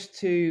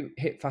to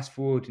hit fast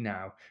forward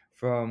now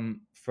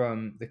from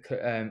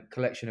the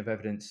collection of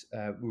evidence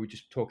we were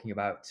just talking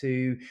about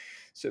to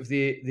sort of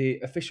the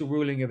official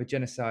ruling of a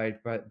genocide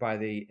by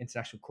the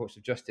International Courts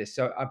of Justice.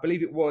 So I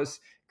believe it was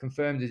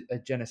confirmed as a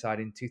genocide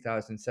in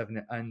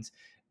 2007, and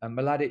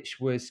Mladic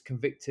was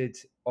convicted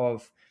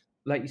of,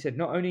 like you said,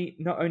 not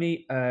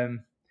only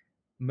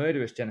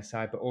murderous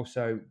genocide, but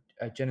also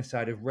a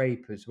genocide of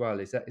rape as well.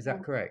 Is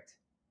that correct?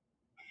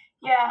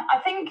 Yeah, I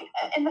think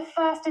in the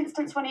first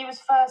instance, when he was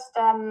first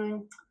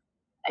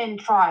in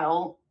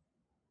trial,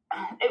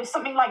 it was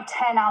something like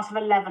 10 out of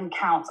 11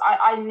 counts.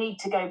 I need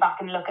to go back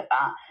and look at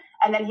that.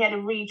 And then he had a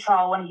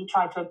retrial when he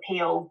tried to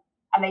appeal,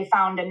 and they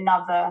found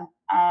another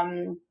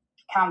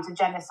count of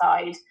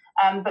genocide.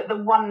 But the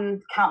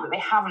one count that they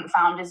haven't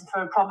found is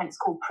for a province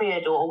called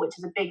Prijedor, which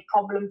is a big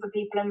problem for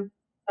people in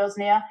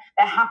Bosnia.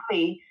 They're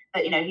happy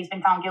that he's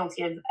been found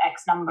guilty of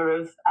X number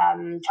of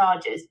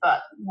charges,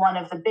 but one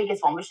of the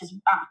biggest one, which is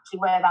actually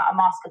where that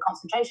Amasca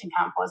concentration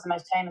camp was, the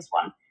most famous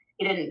one,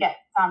 he didn't get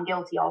found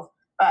guilty of.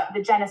 But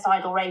the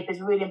genocidal rape is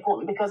really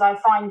important, because I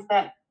find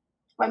that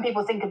when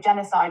people think of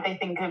genocide, they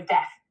think of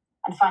death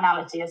and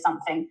finality as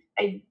something.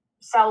 They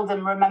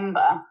seldom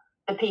remember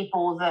the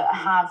people that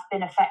have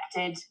been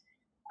affected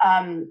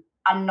and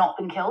not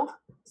been killed.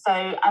 So,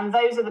 and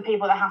those are the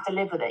people that have to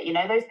live with it.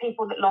 Those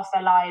people that lost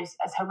their lives,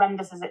 as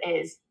horrendous as it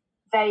is,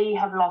 they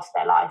have lost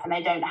their life and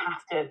they don't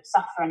have to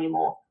suffer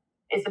anymore.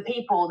 It's the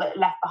people that are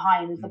left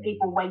behind, the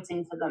people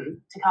waiting for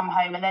them to come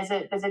home. And there's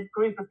a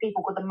group of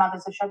people called the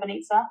Mothers of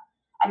Srebrenica,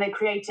 and they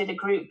created a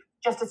group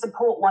just to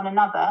support one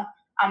another,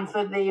 and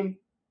for the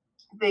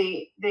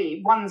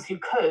ones who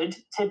could,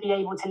 to be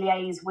able to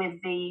liaise with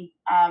the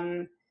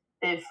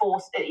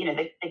force,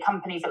 the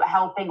companies that were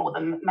helping, or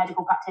the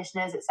medical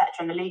practitioners, etc.,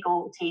 and the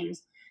legal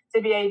teams,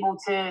 to be able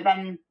to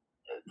then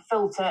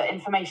filter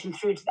information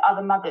through to the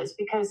other mothers,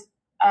 because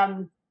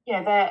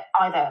they're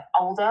either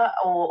older,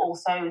 or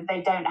also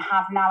they don't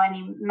have now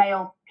any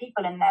male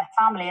people in their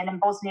family. And in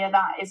Bosnia,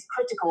 that is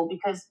critical,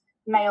 because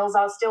males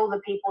are still the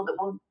people that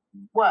will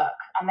work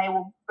and they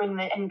will bring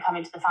the income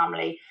into the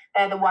family.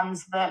 They're the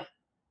ones that,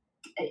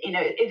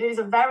 it is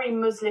a very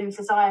Muslim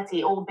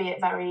society,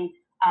 albeit very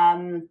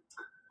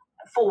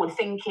forward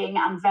thinking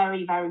and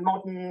very, very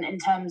modern in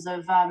terms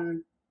of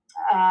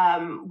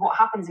what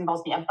happens in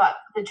Bosnia. But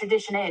the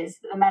tradition is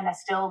that the men are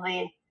still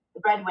the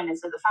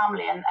breadwinners of the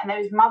family, and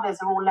those mothers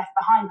are all left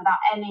behind without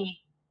any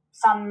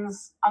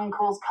sons,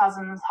 uncles,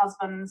 cousins,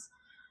 husbands.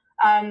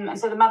 And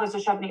so the Mothers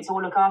of Srebrenica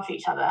all look after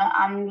each other.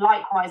 And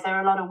likewise, there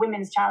are a lot of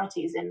women's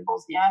charities in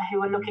Bosnia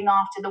who are looking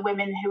after the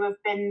women who have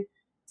been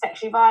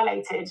sexually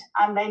violated,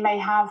 and they may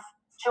have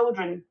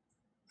children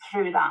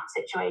through that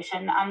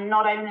situation. And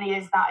not only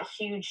is that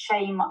a huge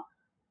shame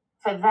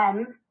for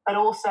them, but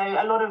also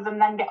a lot of them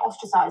then get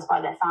ostracized by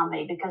their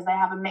family because they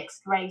have a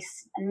mixed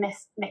race and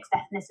mixed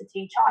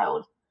ethnicity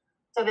child.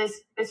 So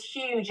there's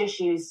huge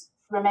issues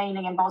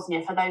remaining in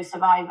Bosnia for those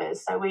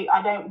survivors. So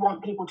I don't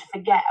want people to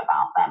forget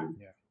about them.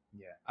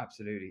 Yeah,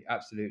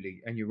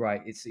 absolutely, and you're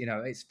right.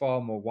 It's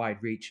far more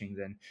wide-reaching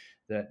than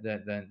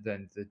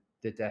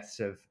the deaths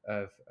of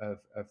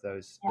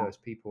those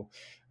people.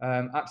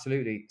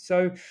 Absolutely.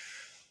 So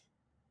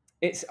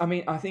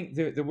I think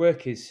the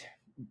work is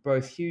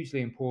both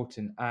hugely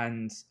important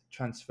and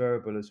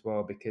transferable as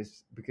well,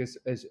 because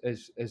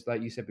as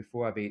like you said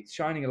before, Abby,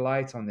 shining a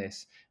light on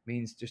this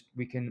means just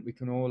we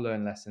can all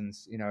learn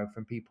lessons,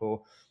 from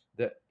people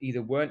that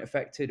either weren't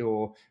affected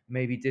or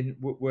maybe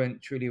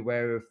weren't truly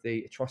aware of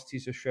the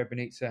atrocities of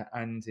Srebrenica,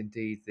 and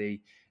indeed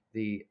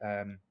the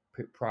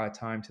prior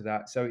time to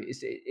that. So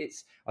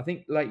it's I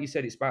think, like you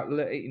said, it's about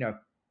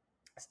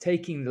it's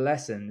taking the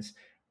lessons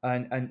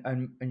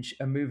and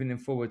moving them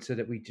forward so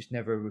that we just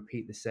never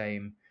repeat the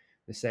same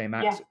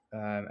acts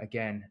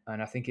again.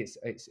 And I think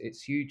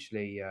it's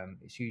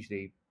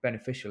hugely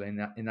beneficial in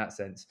that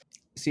sense.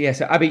 So yeah,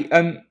 so Abby,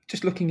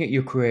 just looking at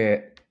your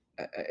career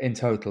in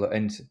total,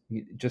 and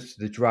just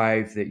the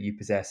drive that you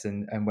possess,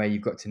 and where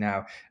you've got to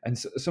now, and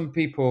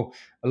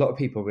a lot of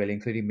people really,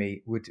 including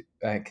me, would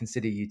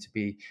consider you to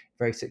be a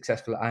very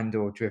successful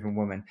and/or driven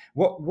woman.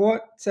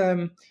 What sort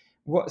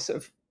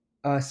of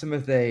some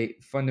of the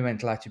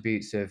fundamental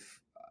attributes of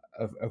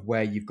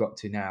where you've got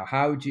to now?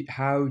 How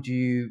do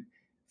you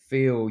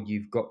feel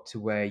you've got to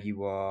where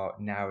you are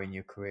now in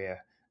your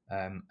career,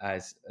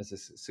 as a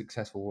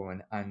successful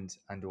woman and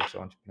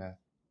also entrepreneur?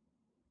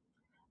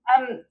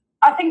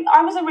 I think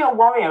I was a real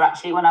warrior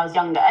actually when I was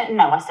younger.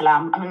 No, I still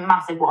am. I'm a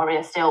massive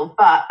warrior still.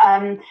 But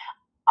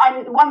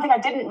one thing I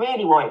didn't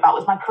really worry about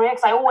was my career,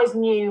 because I always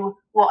knew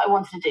what I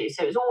wanted to do.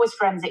 So it was always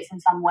forensics in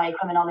some way,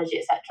 criminology,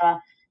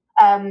 etc.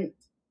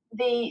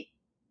 The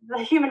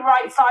human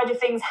rights side of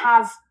things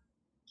has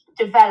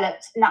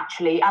developed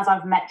naturally as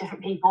I've met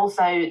different people.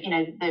 So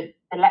the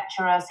the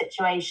lecturer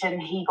situation,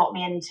 he got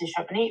me into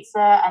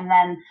Srebrenica, and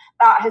then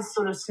that has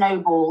sort of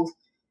snowballed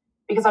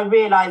because I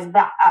realised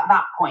that at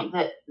that point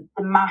that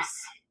the mass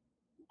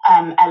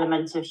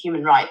element of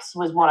human rights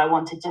was what I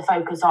wanted to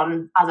focus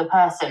on as a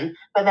person.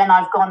 But then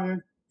I've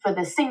gone for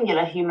the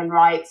singular human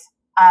rights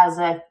as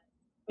a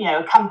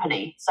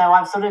company. So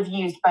I've sort of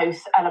used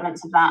both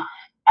elements of that.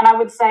 And I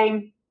would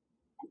say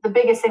the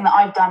biggest thing that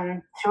I've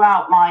done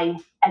throughout my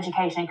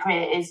education and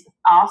career is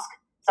ask.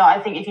 So I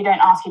think if you don't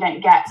ask, you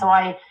don't get. So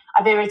I've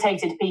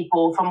irritated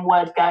people from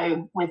word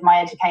go with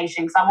my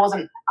education because I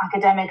wasn't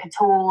academic at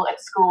all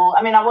at school.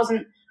 I mean, I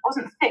wasn't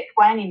thick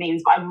by any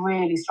means, but I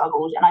really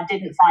struggled and I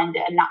didn't find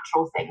it a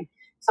natural thing.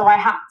 So I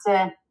had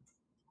to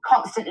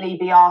constantly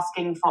be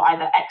asking for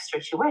either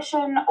extra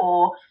tuition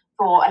or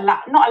for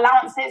not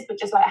allowances, but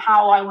just like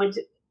how I would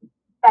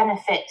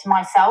benefit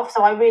myself.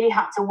 So I really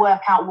had to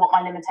work out what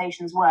my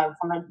limitations were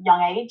from a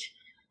young age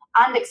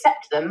and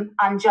accept them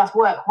and just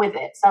work with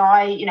it. So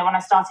when I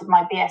started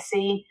my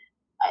BSc,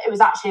 it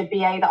was actually a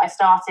BA that I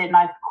started, and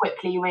I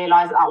quickly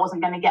realised that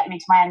wasn't going to get me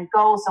to my end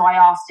goal. So I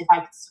asked if I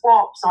could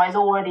swap. So I was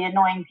already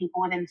annoying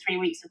people within 3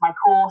 weeks of my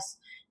course.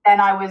 Then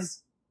I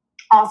was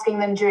asking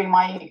them during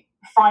my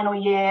final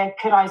year,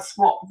 could I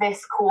swap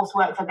this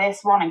coursework for this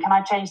one? And can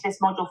I change this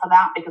module for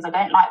that? Because I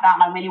don't like that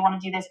and I really want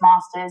to do this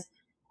master's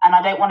and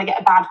I don't want to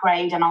get a bad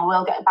grade, and I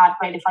will get a bad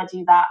grade if I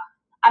do that.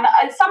 And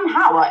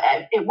somehow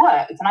it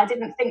worked. And I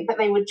didn't think that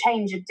they would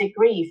change a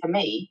degree for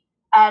me.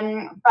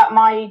 But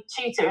my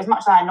tutor, as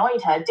much as I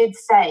annoyed her, did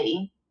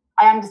say,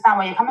 I understand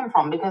where you're coming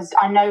from because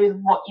I know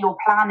what your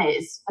plan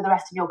is for the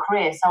rest of your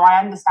career. So I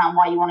understand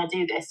why you want to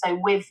do this. So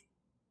with,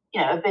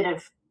 a bit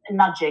of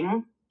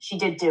nudging, she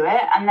did do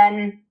it. And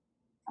then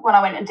when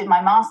I went and did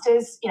my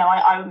master's,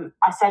 I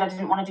said I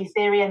didn't want to do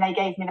theory, and they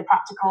gave me the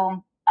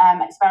practical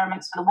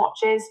experiments for the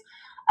watches.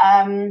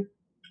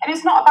 And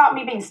it's not about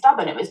me being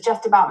stubborn. It was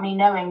just about me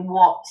knowing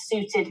what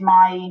suited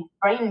my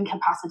brain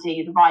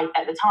capacity right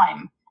at the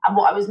time and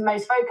what I was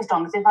most focused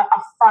on. Because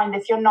I find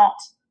if you're not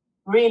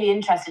really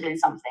interested in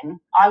something,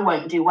 I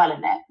won't do well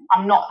in it.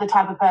 I'm not the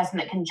type of person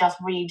that can just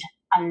read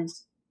and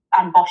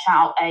bosh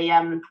out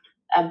a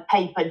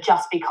paper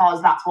just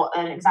because that's what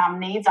an exam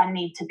needs. I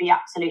need to be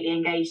absolutely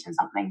engaged in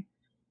something.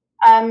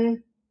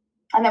 And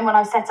then when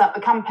I set up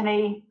the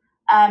company,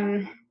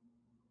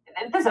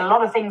 there's a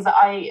lot of things that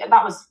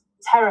was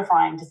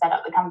terrifying to set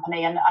up the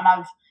company, and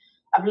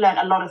I've learned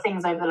a lot of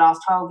things over the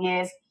last 12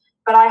 years.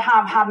 But I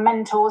have had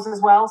mentors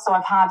as well. So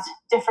I've had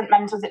different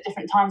mentors at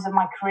different times of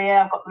my career.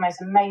 I've got the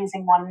most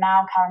amazing one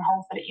now, Karen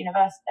Holford at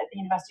the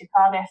University of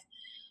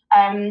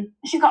Cardiff.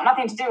 She's got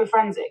nothing to do with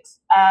forensics,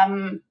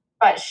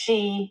 but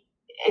she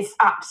is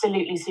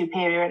absolutely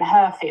superior in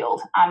her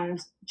field, and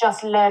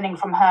just learning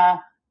from her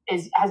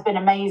has been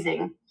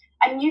amazing.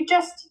 And you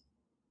just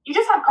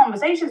have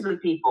conversations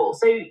with people,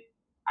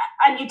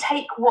 and you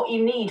take what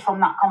you need from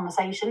that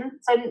conversation.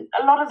 So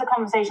a lot of the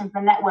conversations, the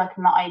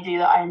networking that I do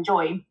that I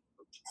enjoy,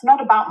 it's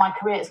not about my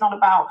career, it's not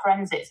about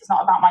forensics, it's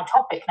not about my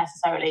topic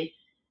necessarily,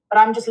 but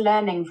I'm just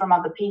learning from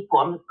other people.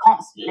 I'm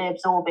constantly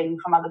absorbing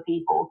from other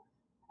people.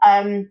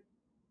 And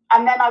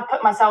then I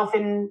put myself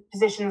in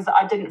positions that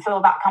I didn't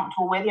feel that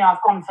comfortable with.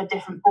 I've gone for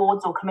different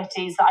boards or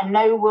committees that I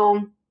know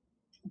will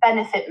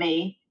benefit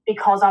me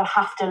because I'll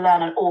have to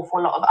learn an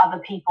awful lot of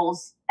other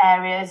people's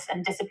areas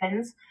and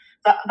disciplines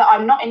that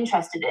I'm not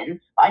interested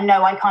in, but I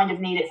know I kind of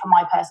need it for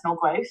my personal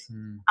growth.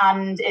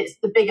 And it's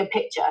the bigger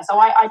picture. So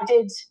I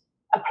did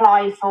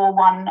apply for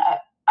one,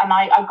 and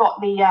I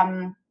got the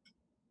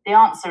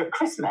answer at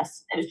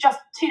Christmas. It was just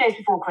 2 days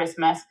before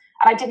Christmas,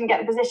 and I didn't get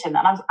the position,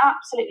 and I was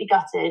absolutely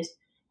gutted.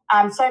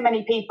 And so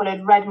many people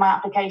had read my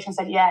application and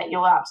said, yeah,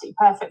 you're absolutely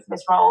perfect for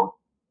this role.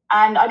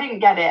 And I didn't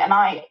get it.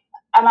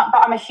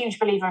 But I'm a huge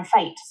believer in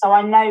fate. So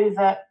I know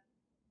that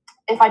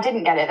if I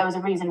didn't get it, there was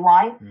a reason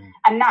why.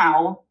 And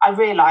now I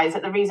realise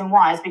that the reason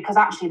why is because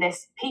actually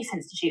this Peace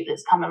Institute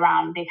that's come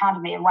around, the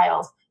Academy in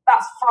Wales,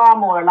 that's far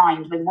more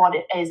aligned with what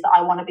it is that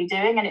I want to be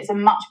doing. And it's a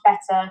much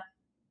better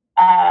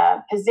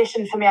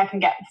position for me. I can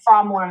get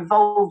far more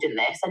involved in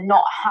this and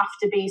not have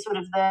to be sort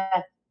of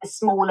the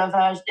smaller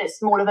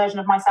version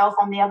of myself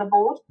on the other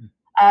board.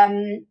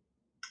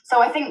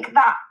 So I think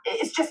that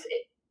it's just,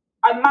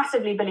 I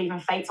massively believe in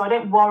fate, so I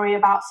don't worry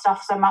about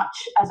stuff so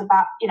much as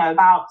about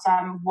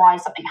why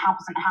something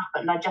hasn't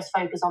happened. I just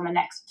focus on the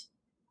next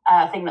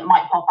thing that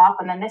might pop up,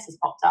 and then this has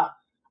popped up.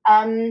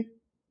 And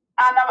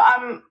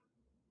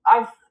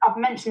I've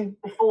mentioned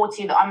before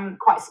to you that I'm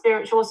quite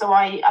spiritual, so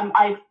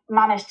I've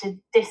managed to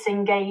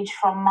disengage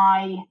from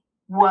my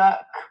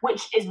work,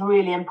 which is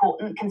really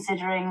important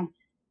considering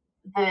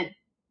the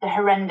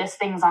horrendous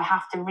things I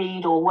have to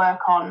read or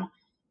work on.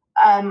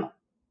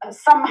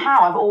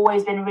 Somehow I've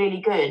always been really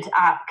good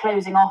at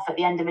closing off at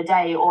the end of a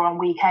day or on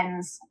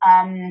weekends.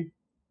 And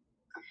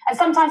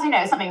sometimes,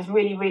 something's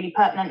really, really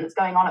pertinent that's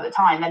going on at the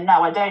time, then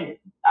no, I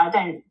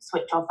don't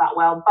switch off that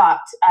well.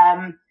 But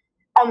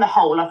on the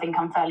whole, I think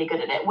I'm fairly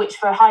good at it, which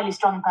for a highly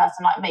strung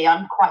person like me,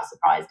 I'm quite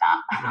surprised at.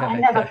 I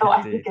never thought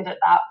I'd be good at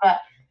that. But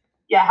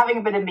yeah, having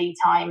a bit of me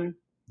time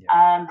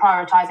Yeah.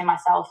 Prioritizing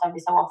myself every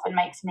so often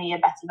makes me a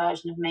better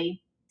version of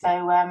me. So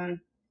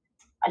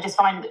I just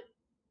find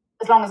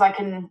as long as I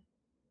can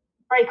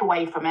break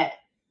away from it,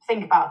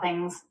 think about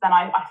things, then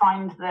I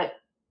find that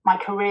my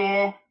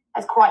career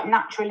has quite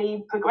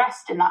naturally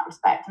progressed in that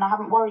respect, and I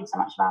haven't worried so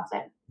much about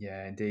it.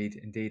 Yeah,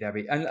 indeed,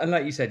 Abby, and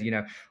like you said,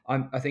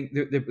 I think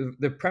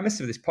the premise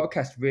of this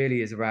podcast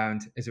really is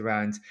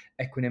around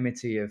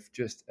equanimity of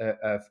just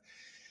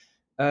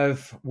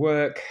of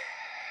work,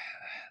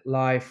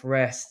 life,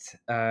 rest,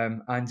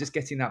 and just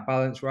getting that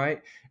balance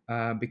right.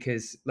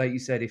 Because, like you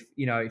said, if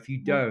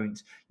you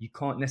don't, you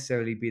can't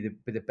necessarily be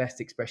the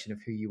best expression of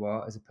who you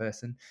are as a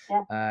person.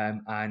 Yeah.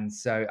 And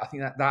so I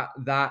think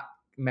that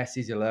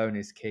message alone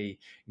is key.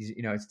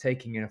 It's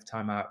taking enough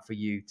time out for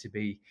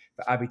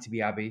Abby to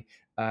be Abby,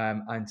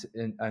 and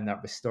that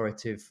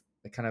restorative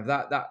kind of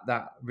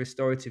that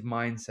restorative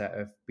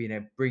mindset of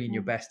bringing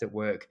your best at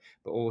work,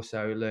 but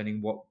also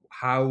learning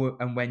how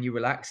and when you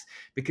relax,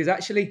 because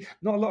actually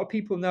not a lot of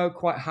people know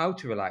quite how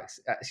to relax.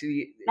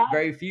 Actually,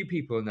 very few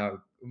people know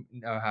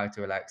how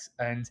to relax,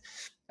 and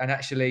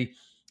actually,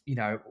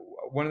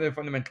 one of the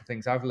fundamental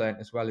things I've learned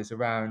as well is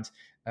around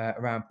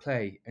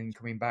play, and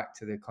coming back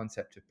to the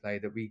concept of play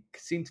that we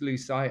seem to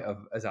lose sight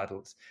of as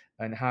adults.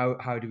 And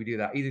how do we do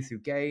that? Either through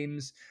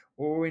games,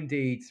 or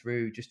indeed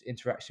through just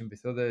interaction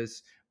with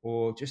others,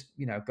 or just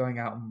going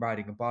out and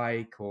riding a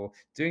bike, or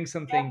doing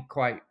something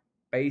quite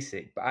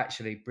basic but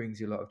actually brings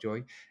you a lot of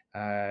joy.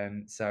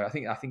 So I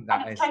think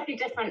that it's is totally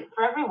different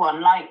for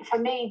everyone. Like, for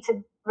me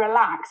to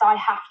relax, I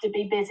have to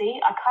be busy.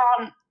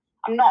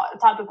 I'm not the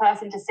type of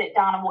person to sit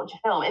down and watch a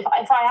film. If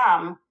I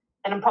am,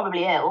 then I'm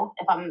probably ill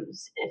if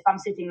I'm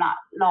sitting that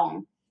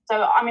long.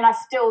 So I mean, I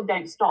still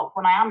don't stop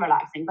when I am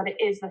relaxing, but it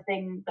is the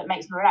thing that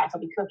makes me relax.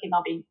 I'll be cooking,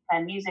 I'll be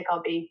playing music,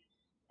 I'll be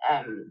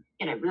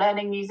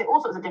learning music,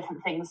 all sorts of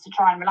different things to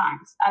try and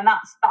relax, and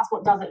that's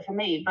what does it for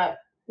me. But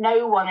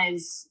no one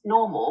is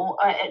normal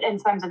in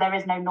terms of there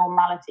is no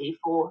normality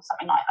for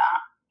something like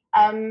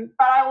that.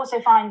 But I also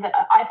find that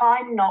if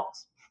I'm not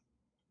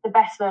the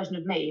best version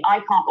of me, I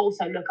can't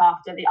also look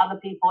after the other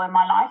people in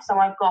my life. So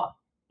I've got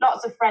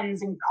lots of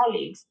friends and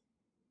colleagues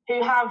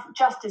who have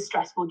just as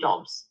stressful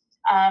jobs.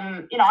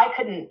 I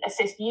couldn't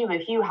assist you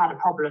if you had a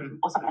problem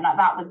or something like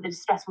that with the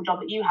stressful job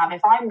that you have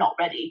if I'm not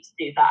ready to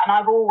do that. And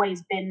I've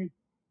always been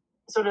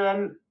sort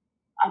of,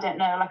 I don't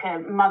know, like a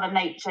Mother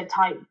Nature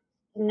type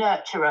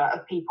nurturer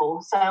of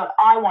people. So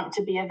I want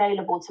to be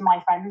available to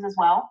my friends as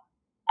well.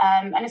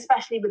 And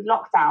especially with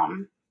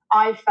lockdown,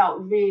 I felt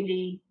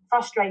really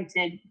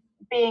frustrated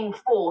being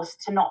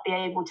forced to not be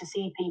able to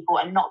see people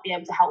and not be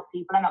able to help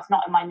people. And that's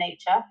not in my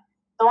nature.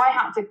 So I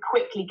had to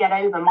quickly get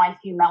over my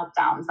few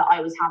meltdowns that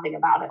I was having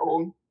about it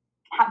all.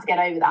 I had to get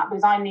over that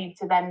because I need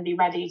to then be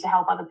ready to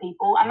help other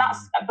people. And that's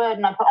a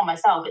burden I put on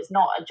myself. It's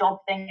not a job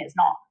thing. It's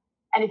not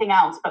anything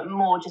else, but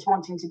more just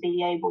wanting to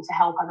be able to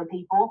help other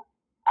people.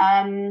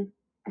 And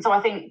so I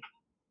think,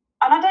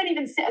 and I don't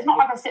even sit, it's not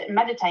like I sit and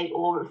meditate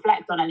or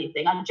reflect on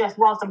anything. I'm just,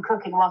 whilst I'm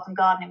cooking, whilst I'm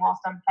gardening,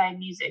 whilst I'm playing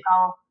music,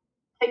 I'll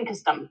think of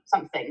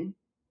something.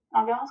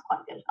 I'll go, that's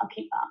quite good. I'll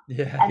keep that.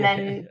 Yeah, and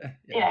then,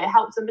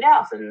 help somebody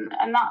else.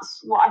 And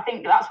that's what I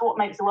think, that's what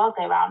makes the world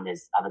go round,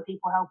 is other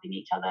people helping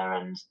each other,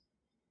 and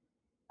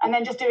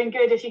then just doing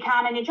good if you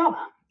can in your job.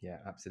 Yeah,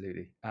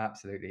 absolutely.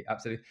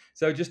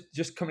 So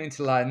just coming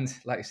into land,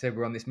 like I said,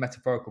 we're on this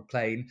metaphorical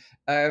plane.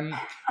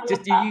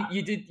 Just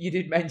you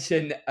did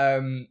mention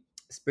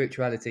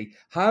spirituality.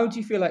 How do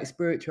you feel like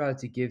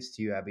spirituality gives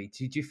to you, Abby?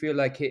 Do you feel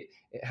like it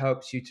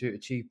helps you to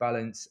achieve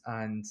balance?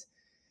 And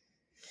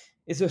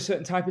is there a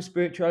certain type of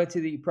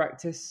spirituality that you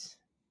practice?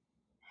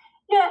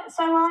 Yeah,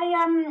 so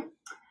I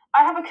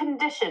have a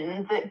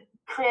condition that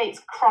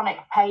creates chronic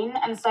pain,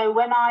 and so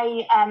when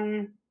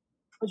I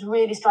was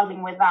really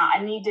struggling with that,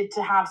 I needed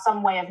to have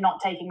some way of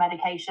not taking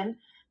medication.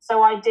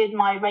 So I did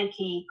my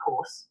Reiki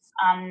course,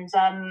 and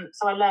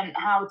so I learned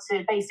how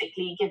to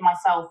basically give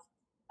myself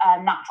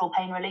natural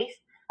pain relief,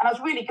 and I was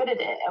really good at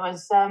it. It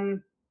was,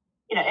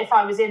 if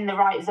I was in the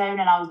right zone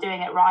and I was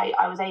doing it right,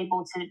 I was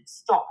able to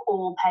stop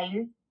all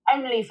pain.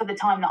 Only for the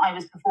time that I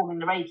was performing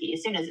the Reiki.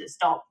 As soon as it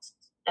stopped,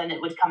 then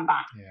it would come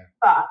back. Yeah.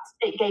 But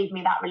it gave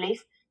me that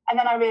relief. And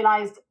then I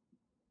realized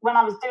when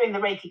I was doing the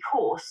Reiki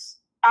course,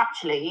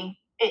 actually,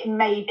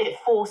 it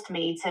forced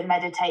me to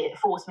meditate. It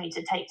forced me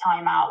to take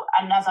time out.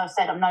 And as I've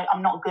said,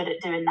 I'm not good at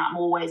doing that. I'm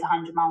always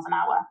 100 miles an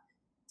hour.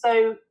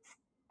 So,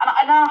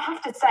 and I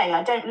have to say,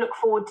 I don't look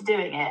forward to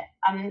doing it.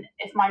 And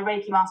if my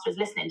Reiki master is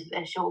listening to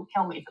this, she'll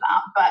kill me for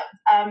that. But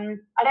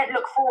I don't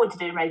look forward to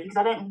doing Reiki because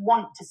I don't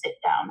want to sit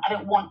down. I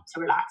don't want to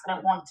relax. I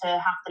don't want to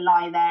have to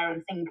lie there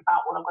and think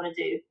about what I've got to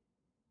do.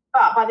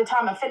 But by the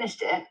time I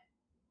finished it,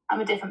 I'm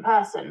a different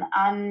person,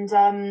 and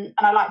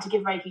I like to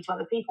give Reiki to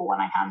other people when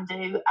I can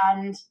do,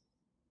 and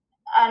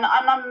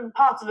I'm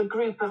part of a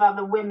group of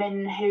other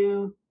women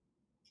who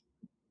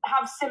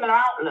have similar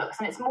outlooks,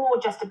 and it's more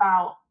just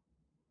about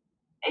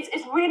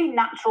it's really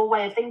natural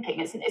way of thinking.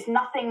 It's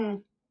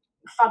nothing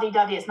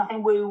fuddy-duddy. It's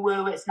nothing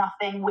woo-woo. It's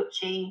nothing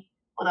witchy.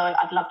 Although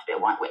I'd love to be a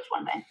white witch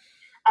one day.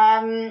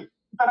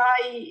 But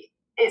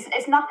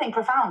it's nothing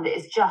profound.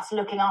 It's just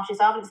looking after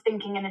yourself. It's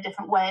thinking in a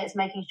different way. It's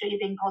making sure you're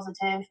being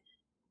positive.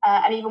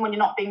 And even when you're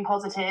not being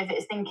positive,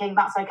 it's thinking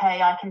that's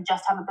okay. I can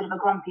just have a bit of a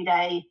grumpy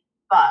day,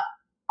 but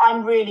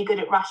I'm really good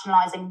at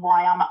rationalizing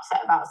why I'm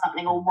upset about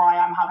something, or why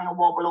I'm having a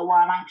wobble, or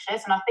why I'm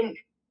anxious. And I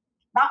think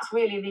that's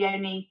really the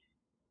only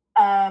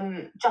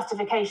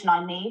justification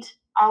I need.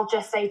 I'll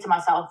just say to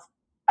myself,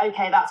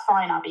 okay, that's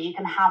fine, Abby, you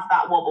can have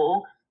that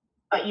wobble,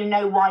 but you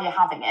know why you're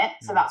having it,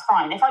 so that's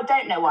fine. If I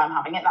don't know why I'm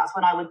having it, that's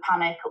when I would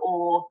panic,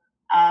 or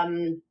I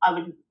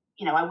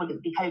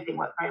wouldn't be coping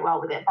very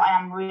well with it. But I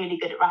am really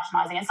good at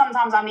rationalizing, and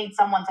sometimes I need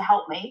someone to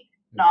help me.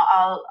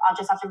 I'll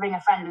just have to ring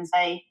a friend and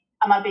say,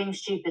 am I being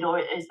stupid, or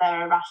is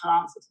there a rational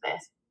answer to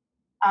this?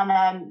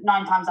 And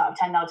 9 times out of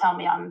 10 they'll tell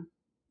me I'm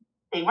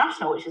being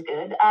rational, which is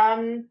good.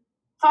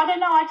 So I don't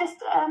know, I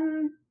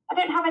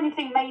don't have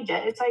anything major.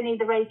 It's only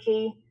the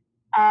Reiki,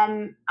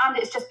 and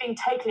it's just being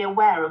totally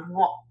aware of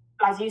what,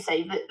 as you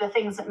say, the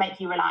things that make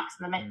you relax,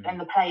 and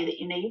the play that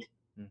you need.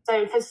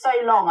 So for so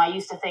long I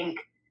used to think,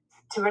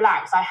 to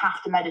relax I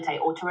have to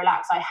meditate, or to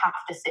relax I have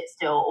to sit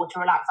still, or to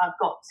relax I've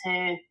got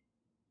to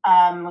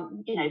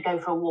go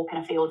for a walk in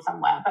a field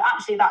somewhere. But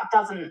actually that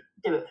doesn't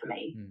do it for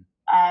me.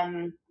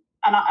 And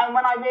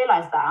when I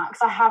realized that,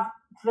 because I have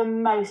the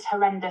most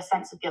horrendous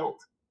sense of guilt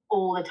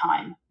all the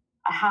time,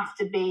 I have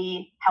to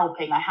be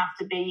helping, I have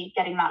to be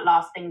getting that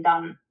last thing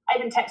done. I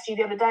even texted you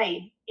the other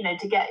day,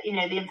 to get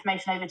the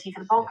information over to you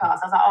for the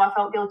podcast. I was like, I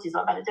felt guilty, so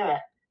I better do it.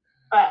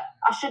 But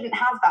I shouldn't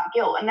have that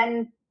guilt. And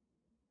then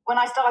when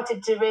I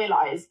started to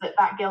realize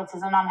that guilt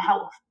is an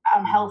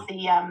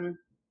unhealthy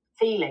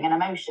feeling and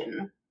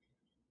emotion,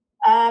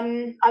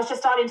 I was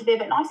just starting to be a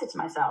bit nicer to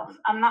myself.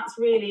 And that's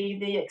really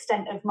the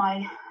extent of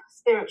my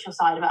spiritual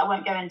side of it. I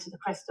won't go into the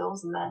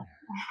crystals and the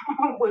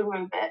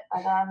woo-woo bit,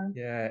 but I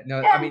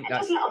mean,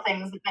 just little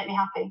things that make me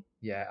happy.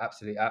 Yeah,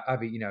 absolutely,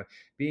 Abby.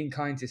 Being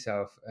kind to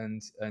yourself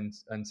and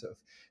sort of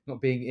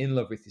not being in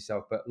love with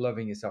yourself, but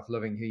loving yourself,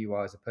 loving who you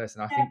are as a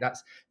person. I think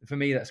that's, for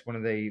me, that's one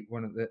of the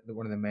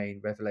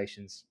main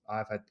revelations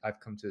I've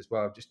come to as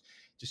well.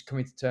 Just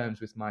coming to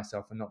terms with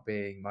myself and not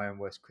being my own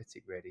worst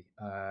critic, really.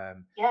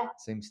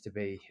 Seems to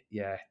be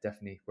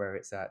definitely where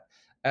it's at.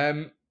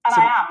 And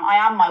I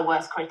am my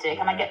worst critic,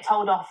 and I get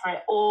told off for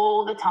it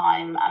all the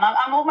time. And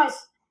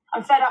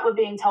I'm fed up with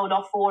being told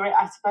off for it,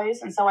 I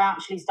suppose. And so I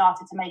actually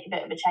started to make a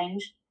bit of a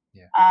change.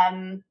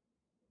 And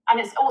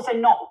it's also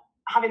not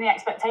having the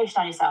expectation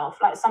on yourself.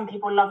 Like, some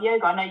people love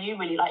yoga. I know you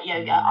really like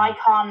yoga. I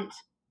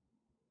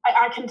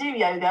can do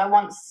yoga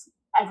once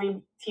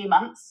every few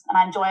months and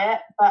I enjoy it,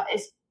 but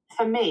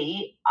for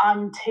me,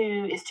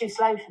 it's too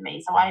slow for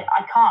me. So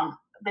I can't.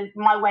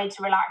 My way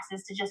to relax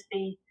is to just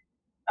be,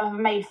 I've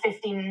made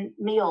 15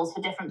 meals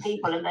for different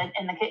people in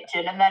the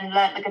kitchen, and then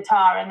learnt the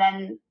guitar, and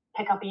then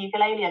pick up a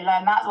ukulele and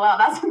learn that as well.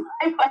 That's my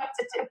way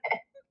to do it.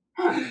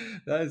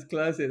 That is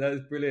classic. That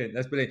is brilliant.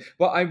 That's brilliant.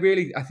 Well, I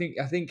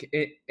think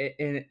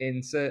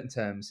in certain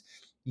terms,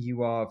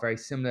 you are very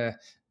similar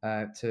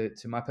to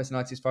my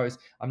personality. As far as,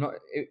 I'm not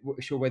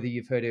sure whether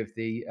you've heard of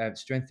the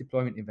strength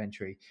deployment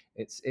inventory.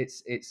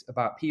 It's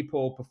about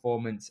people,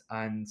 performance,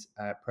 and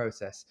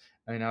process.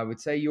 And I would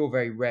say you're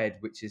very red,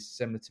 which is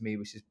similar to me,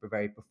 which is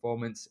very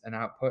performance and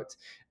output.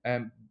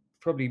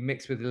 Probably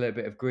mixed with a little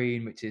bit of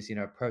green, which is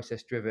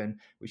process driven,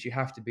 which you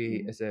have to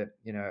be as a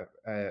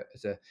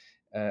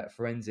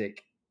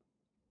forensic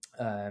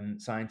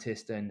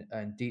scientist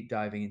and deep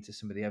diving into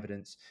some of the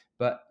evidence.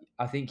 But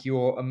I think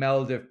you're a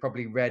meld of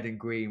probably red and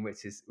green,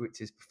 which is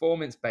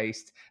performance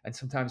based, and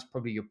sometimes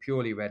probably you're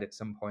purely red at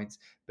some points,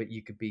 but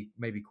you could be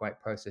maybe quite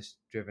process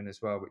driven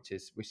as well, which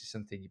is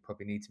something you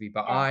probably need to be.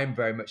 But I'm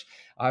very much,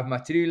 I have my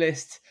to-do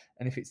list,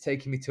 and if it's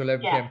taking me to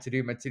 11 p.m. to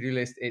do my to-do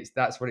list,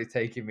 that's what it's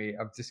taking me.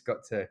 I've just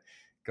got to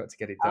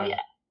get it done.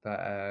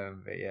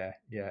 But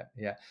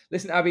yeah.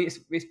 Listen, Abby,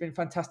 it's been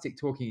fantastic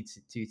talking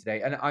to you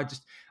today, and I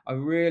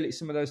really,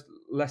 some of those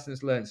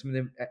lessons learned, some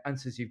of the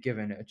answers you've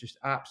given are just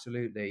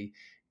absolutely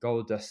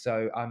gold dust.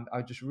 So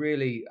I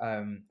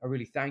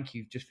really thank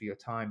you just for your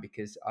time,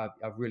 because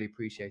I've really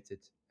appreciated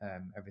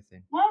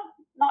everything. No,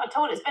 not at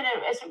all. It's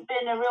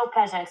been a real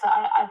pleasure, because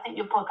I think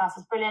your podcast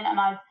is brilliant, and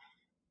I've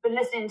been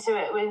listening to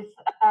it with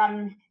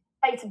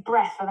bated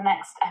breath for the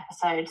next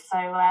episode. So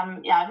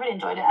I've really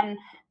enjoyed it, and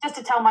just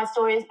to tell my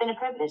story has been a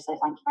privilege. So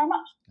thank you very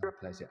much.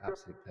 Pleasure,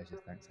 absolute pleasure.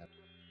 Thanks, Abby.